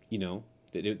it would, that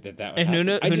would And who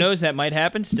happen. knows, that might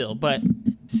happen still, but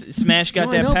Smash got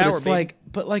No, I that know, power,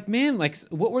 but it's man,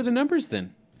 what were the numbers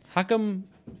then? How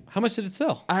much did it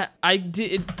sell? I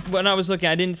did when I was looking,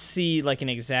 I didn't see like an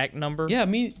exact number. Yeah,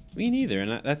 me neither,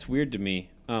 and that's weird to me.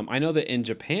 I know that in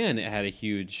Japan it had a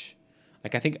huge, I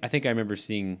think I remember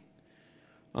seeing,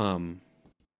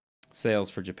 sales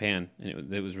for Japan,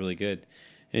 and it was really good.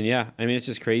 And yeah, it's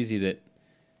just crazy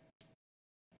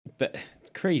but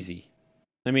crazy.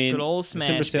 Good old December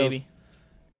Smash, sales, baby.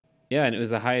 Yeah, and it was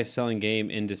the highest selling game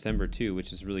in December too,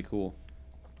 which is really cool.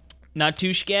 Not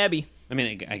too scabby.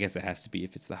 I guess it has to be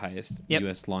if it's the highest Yep.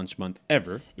 U.S. launch month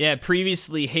ever. Yeah,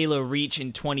 previously Halo Reach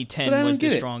in 2010 But I don't was the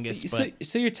get it. strongest.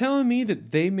 So you're telling me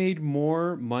that they made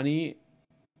more money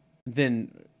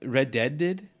than Red Dead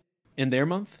did in their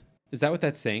month? Is that what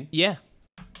that's saying? Yeah.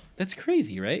 That's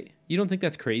crazy, right? You don't think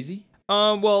that's crazy?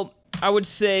 Well, I would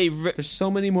say There's so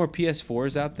many more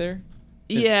PS4s out there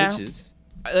than Yeah. Switches.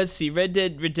 Let's see. Red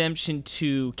Dead Redemption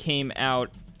 2 came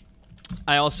out.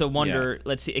 I also wonder. Yeah.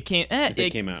 Let's see. It came.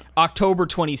 It came out. October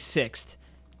 26th.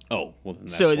 Oh, well, then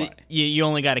that's So why. you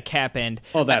only got a cap end.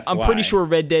 Oh, that's I'm why. pretty sure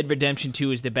Red Dead Redemption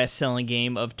 2 is the best-selling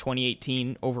game of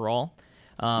 2018 overall.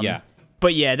 Yeah.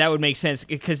 But yeah, that would make sense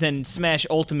because then Smash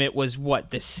Ultimate was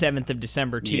the 7th of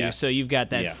December too. Yes. So you've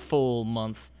got that Yeah. full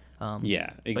month.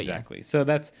 Yeah, exactly. So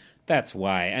that's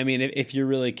why. If you're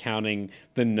really counting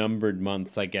the numbered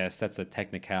months, I guess that's a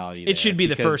technicality. It should be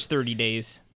the because- first 30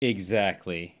 days.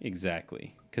 Exactly.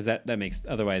 Because that makes,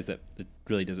 otherwise that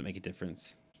really doesn't make a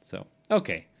difference. So,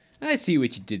 okay. I see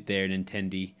what you did there,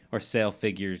 Nintendo, or sale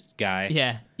figures guy.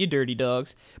 Yeah, you dirty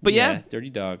dogs. But yeah, Dirty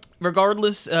dog.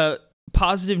 regardless,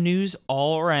 positive news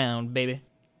all around, baby.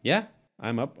 Yeah,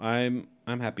 I'm up. I'm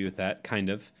happy with that, kind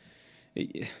of.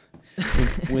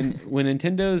 when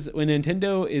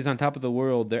Nintendo is on top of the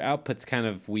world, their output's kind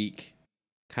of weak,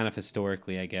 kind of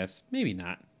historically, I guess. Maybe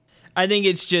not. I think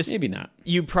it's just Maybe not.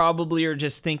 You probably are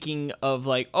just thinking of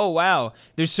like, oh wow,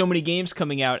 there's so many games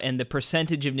coming out, and the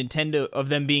percentage of Nintendo of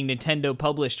them being Nintendo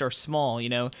published are small,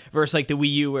 versus like the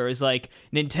Wii U, where it's like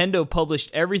Nintendo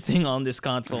published everything on this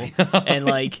console, and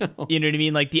like you know what I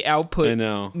mean, like the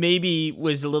output maybe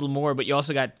was a little more, but you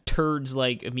also got turds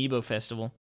like Amiibo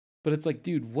Festival. But it's like,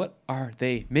 dude, what are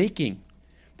they making?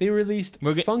 They released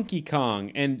Funky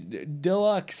Kong and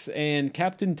Deluxe and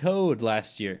Captain Toad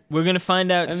last year. We're going to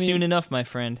find out soon enough, my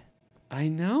friend. I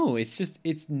know.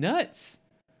 It's nuts.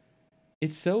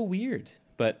 It's so weird.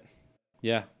 But,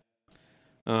 yeah.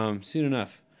 Soon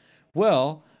enough.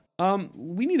 Well,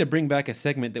 we need to bring back a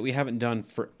segment that we haven't done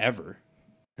forever.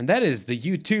 And that is the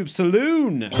YouTube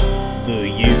Saloon.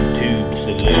 The YouTube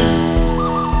Saloon.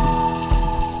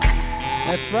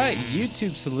 That's right,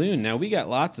 YouTube Saloon. Now, we got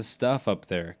lots of stuff up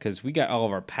there because we got all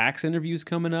of our PAX interviews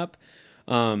coming up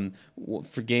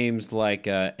for games like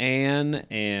Anne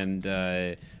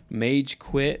and Mage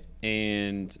Quit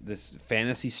and this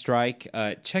Fantasy Strike.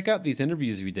 Check out these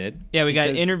interviews we did. Yeah, we got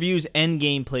interviews and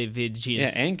gameplay videos.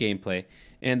 Yeah, and gameplay.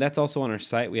 And that's also on our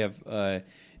site. We have,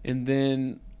 and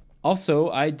then also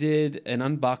I did an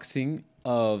unboxing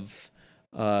of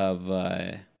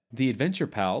the Adventure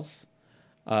Pals.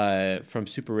 From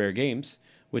Super Rare Games,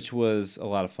 which was a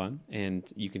lot of fun, and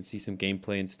you can see some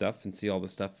gameplay and stuff and see all the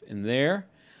stuff in there.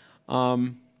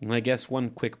 And I guess one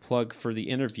quick plug for the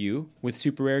interview with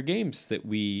Super Rare Games that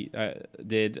we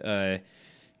did.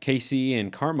 Casey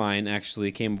and Carmine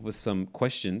actually came up with some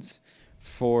questions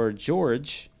for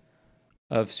George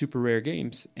of Super Rare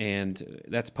Games, and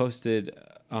that's posted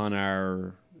on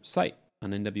our site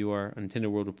on NWR, on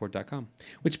NintendoWorldReport.com,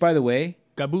 which, by the way,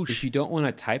 Gaboosh. If you don't want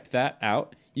to type that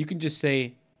out, you can just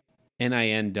say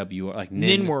NINW, like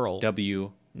Ninworld.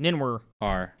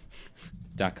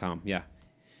 Ninwr.com. Yeah.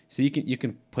 So you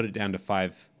can put it down to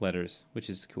 5 letters, which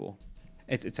is cool.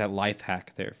 It's a life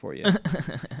hack there for you.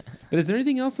 But is there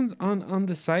anything else on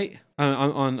the site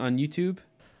on YouTube?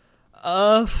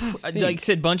 Like I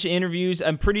said, bunch of interviews.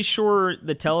 I'm pretty sure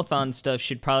the telethon stuff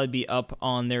should probably be up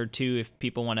on there too if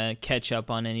people want to catch up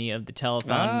on any of the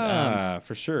telethon.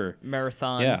 For sure.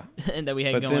 Marathon that we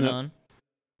had going on.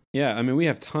 Yeah, I mean, we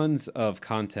have tons of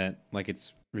content, like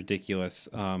it's ridiculous,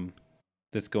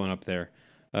 that's going up there.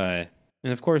 And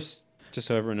of course, just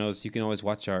so everyone knows, you can always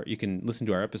you can listen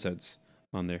to our episodes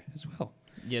on there as well.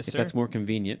 Yes, sir. If that's more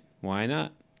convenient, why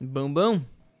not? Boom, boom.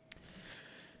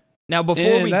 Now,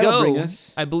 before we go,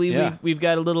 I believe we've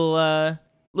got a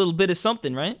little bit of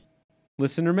something, right?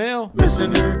 Listener mail.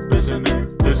 Listener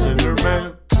mail.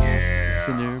 Listener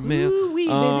mail. Ooh-wee,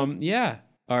 yeah,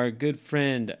 our good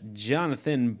friend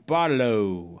Jonathan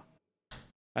Barlow.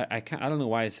 I don't know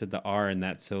why I said the R in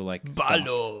that so like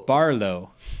Barlow.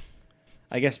 Barlow.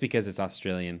 I guess because it's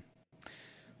Australian.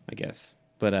 I guess.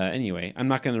 But anyway, I'm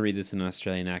not going to read this in an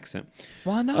Australian accent.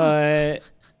 Why not?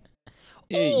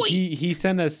 He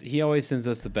sent us. He always sends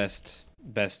us the best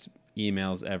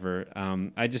emails ever.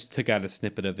 I just took out a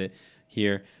snippet of it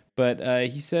here, but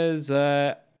he says,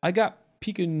 "I got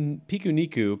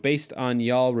Pikuniku based on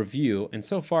y'all review, and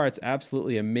so far it's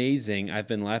absolutely amazing. I've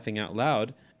been laughing out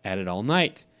loud at it all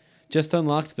night. Just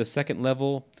unlocked the second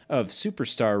level of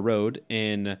Superstar Road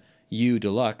in U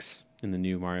Deluxe in the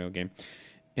new Mario game,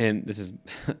 and this is.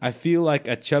 I feel like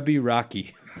a chubby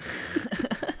Rocky."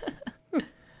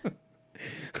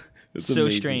 It's so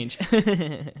amazing. strange.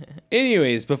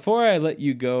 Anyways, before I let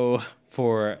you go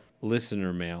for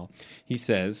listener mail, he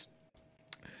says,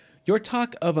 "Your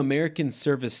talk of American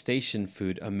service station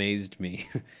food amazed me.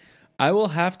 I will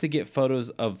have to get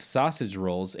photos of sausage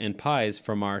rolls and pies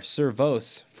from our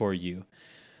servos for you.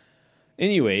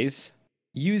 Anyways,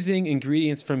 using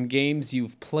ingredients from games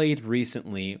you've played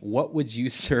recently, what would you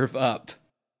serve up?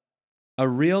 A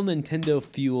real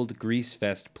Nintendo-fueled grease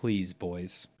fest, please,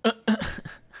 boys."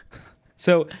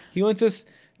 So he wants us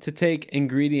to take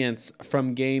ingredients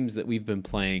from games that we've been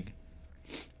playing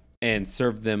and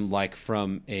serve them like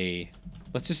from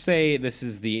let's just say this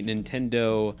is the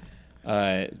Nintendo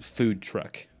food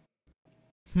truck.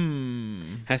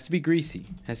 Has to be greasy.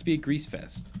 Has to be a grease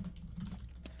fest.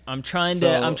 I'm trying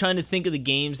to think of the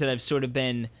games that I've sort of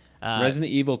been.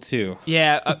 Resident Evil 2.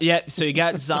 Yeah. So you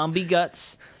got zombie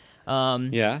guts.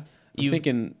 Yeah.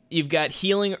 You've got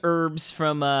healing herbs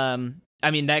from. I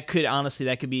mean, that could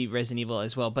be Resident Evil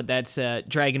as well, but that's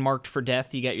Dragon Marked for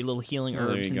Death. You got your little healing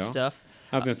herbs and stuff.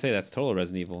 I was going to say, that's total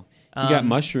Resident Evil. You got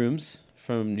mushrooms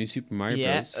from New Super Mario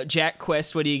Bros. Yeah, Jack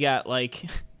Quest, what do you got? Like,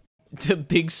 the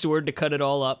big sword to cut it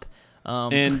all up.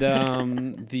 And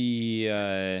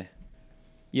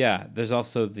there's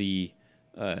also the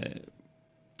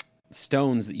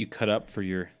stones that you cut up for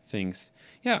your things.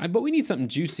 Yeah, but we need something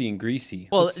juicy and greasy.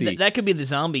 Well, Let's see. that could be the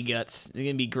zombie guts. They're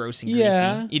gonna be gross and greasy.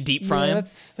 Yeah, You deep fry them.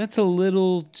 That's a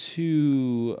little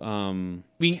too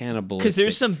cannibalistic. Because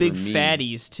there's some big for me.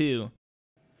 fatties too,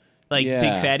 like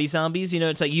big fatty zombies.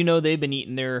 It's like they've been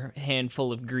eating their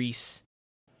handful of grease.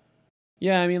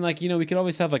 Yeah, I mean, like we could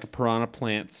always have like a piranha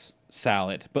plants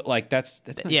salad, but like that's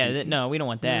not greasy. No, we don't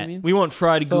want You know what that. I mean? We want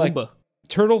fried So, like, Goomba.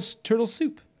 turtle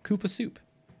soup, Koopa soup.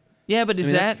 Yeah, but is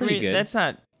I mean, that's that pretty good. That's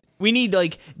not. We need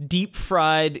like deep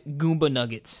fried Goomba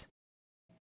nuggets.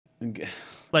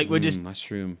 Like we're just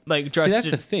mushroom. like that's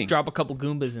the thing. drop a couple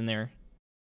Goombas in there.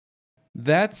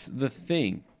 That's the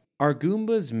thing. Are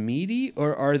Goombas meaty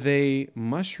or are they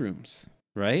mushrooms?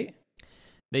 Right?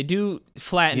 They do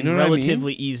flatten You know what I mean?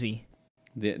 relatively easy.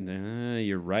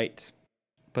 You're right,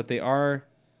 but they are.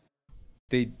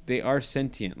 They are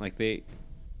sentient. Like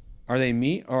are they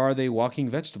meat or are they walking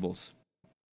vegetables?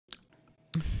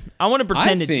 I want to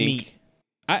pretend it's think- meat.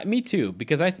 Me too,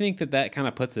 because I think that kind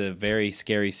of puts a very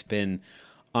scary spin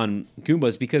on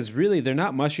Goombas, because really they're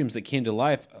not mushrooms that came to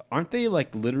life. Aren't they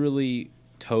like literally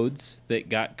toads that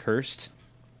got cursed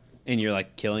and you're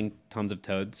like killing tons of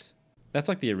toads? That's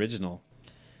like the original.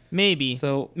 Maybe.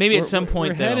 So maybe we're- at some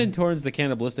point we're though. heading towards the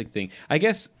cannibalistic thing. I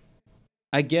guess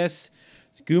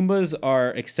Goombas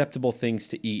are acceptable things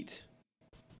to eat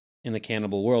in the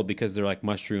cannibal world because they're like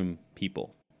mushroom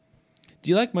people. Do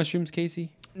you like mushrooms, Casey?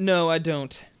 No, I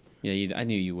don't. Yeah, I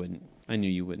knew you wouldn't. I knew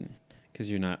you wouldn't, because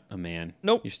you're not a man.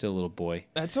 Nope. You're still a little boy.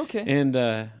 That's okay. And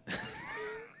but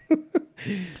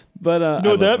I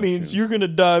No, love that means mushrooms. you're gonna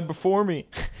die before me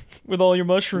with all your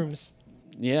mushrooms.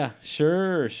 Yeah,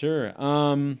 sure. There's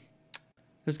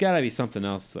got to be something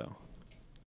else though.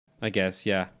 I guess,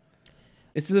 yeah.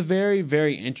 This is a very,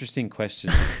 very interesting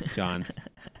question, John.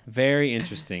 Very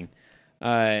interesting.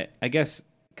 I guess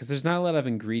because there's not a lot of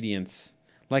ingredients.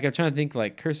 Like I'm trying to think,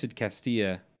 like Cursed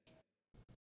Castilla.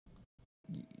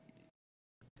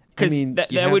 Because you that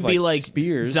have, would be like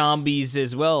spears. zombies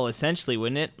as well, essentially,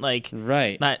 wouldn't it? Like,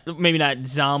 Right. maybe not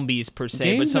zombies per se, but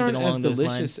Games something aren't along as those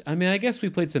delicious. lines. I mean, I guess we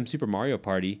played some Super Mario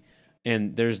Party,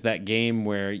 and there's that game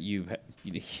where you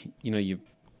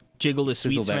Jiggle the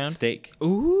sizzle sweets that around. steak,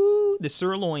 Ooh, the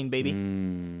sirloin, baby.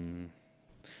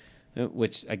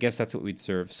 which I guess that's what we'd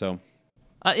serve. So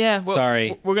Yeah. Well,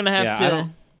 Sorry. We're gonna have Yeah, to. I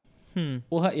don't-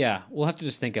 we'll have to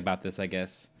just think about this, I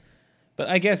guess. But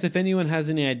I guess if anyone has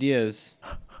any ideas,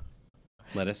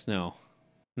 let us know.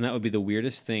 And that would be the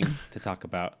weirdest thing to talk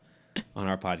about on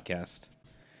our podcast.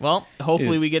 Well,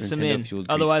 hopefully is we get some in. Nintendo-fueled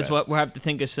Grease Otherwise, Fest. we'll have to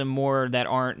think of some more that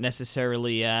aren't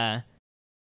necessarily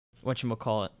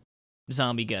whatchamacallit,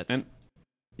 zombie guts. And-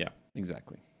 Yeah,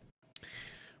 exactly.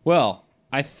 Well,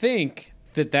 I think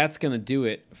that's going to do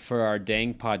it for our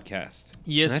dang podcast.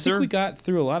 Yes, and I sir. think we got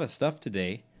through a lot of stuff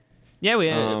today. Yeah,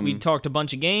 we talked a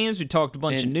bunch of games, we talked a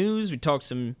bunch of and- news, we talked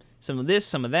some of this,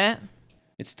 some of that.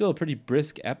 It's still a pretty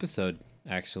brisk episode,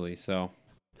 actually. So,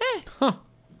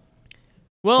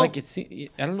 Well, like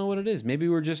I don't know what it is. Maybe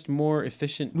we're just more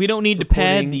efficient. we don't need to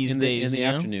pad recording these in days. the you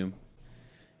know? afternoon.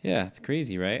 Yeah, it's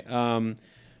crazy, right?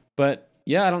 But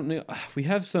yeah, I don't know. We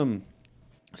have some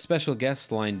special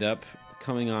guests lined up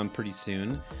coming on pretty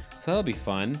soon, so that'll be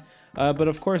fun. But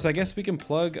of course, I guess we can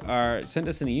send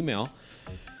us an email,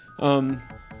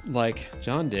 like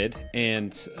John did,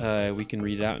 and we can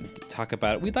read it out and talk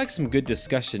about it. We'd like some good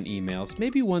discussion emails,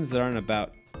 maybe ones that aren't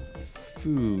about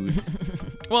food.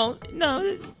 Well,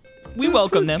 no, we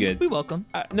welcome food's them. good. We welcome.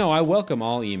 No, I welcome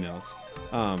all emails.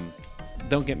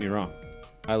 Don't get me wrong.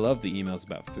 I love the emails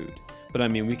about food. But I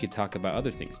mean, we could talk about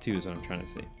other things too, is what I'm trying to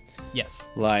say. Yes.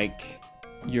 Like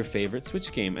your favorite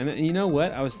Switch game. And you know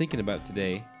what? I was thinking about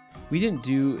today. We didn't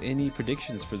do any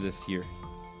predictions for this year.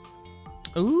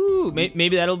 Ooh,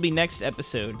 maybe that'll be next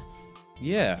episode.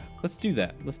 Yeah, let's do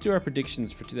that. Let's do our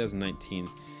predictions for 2019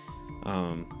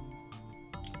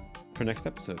 for next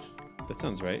episode. That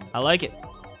sounds right. I like it.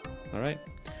 All right.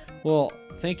 Well,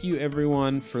 thank you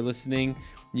everyone for listening.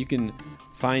 You can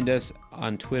find us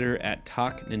on Twitter at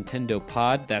Talk Nintendo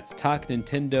Pod. That's Talk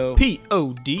Nintendo.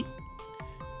 POD.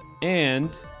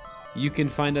 And you can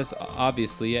find us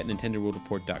obviously at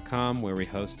NintendoWorldReport.com, where we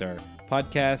host our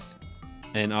podcast.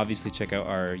 And obviously check out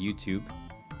our YouTube,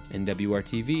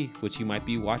 NWRTV, which you might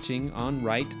be watching on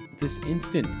right this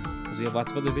instant, because we have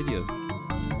lots of other videos.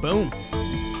 Boom.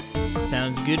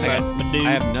 Sounds good, I my dude.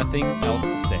 have nothing else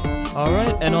to say. All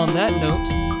right, and on that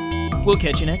note, we'll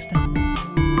catch you next time.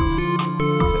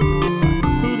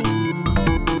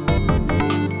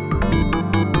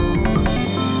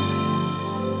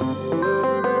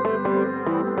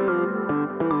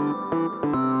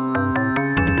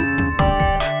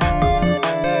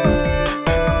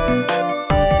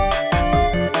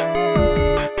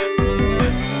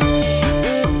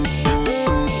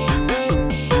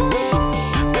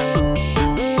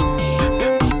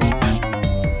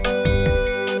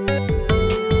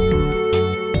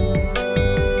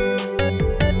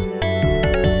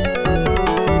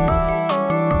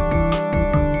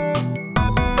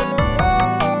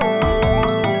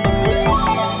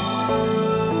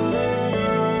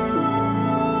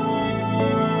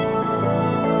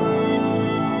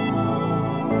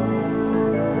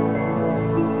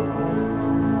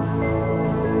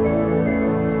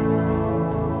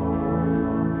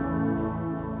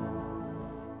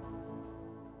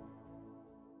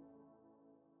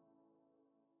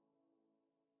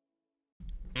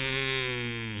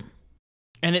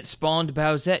 And it spawned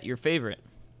Bowsette, your favorite.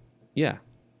 Yeah,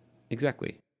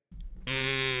 exactly.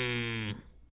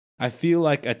 I feel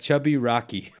like a chubby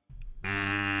Rocky.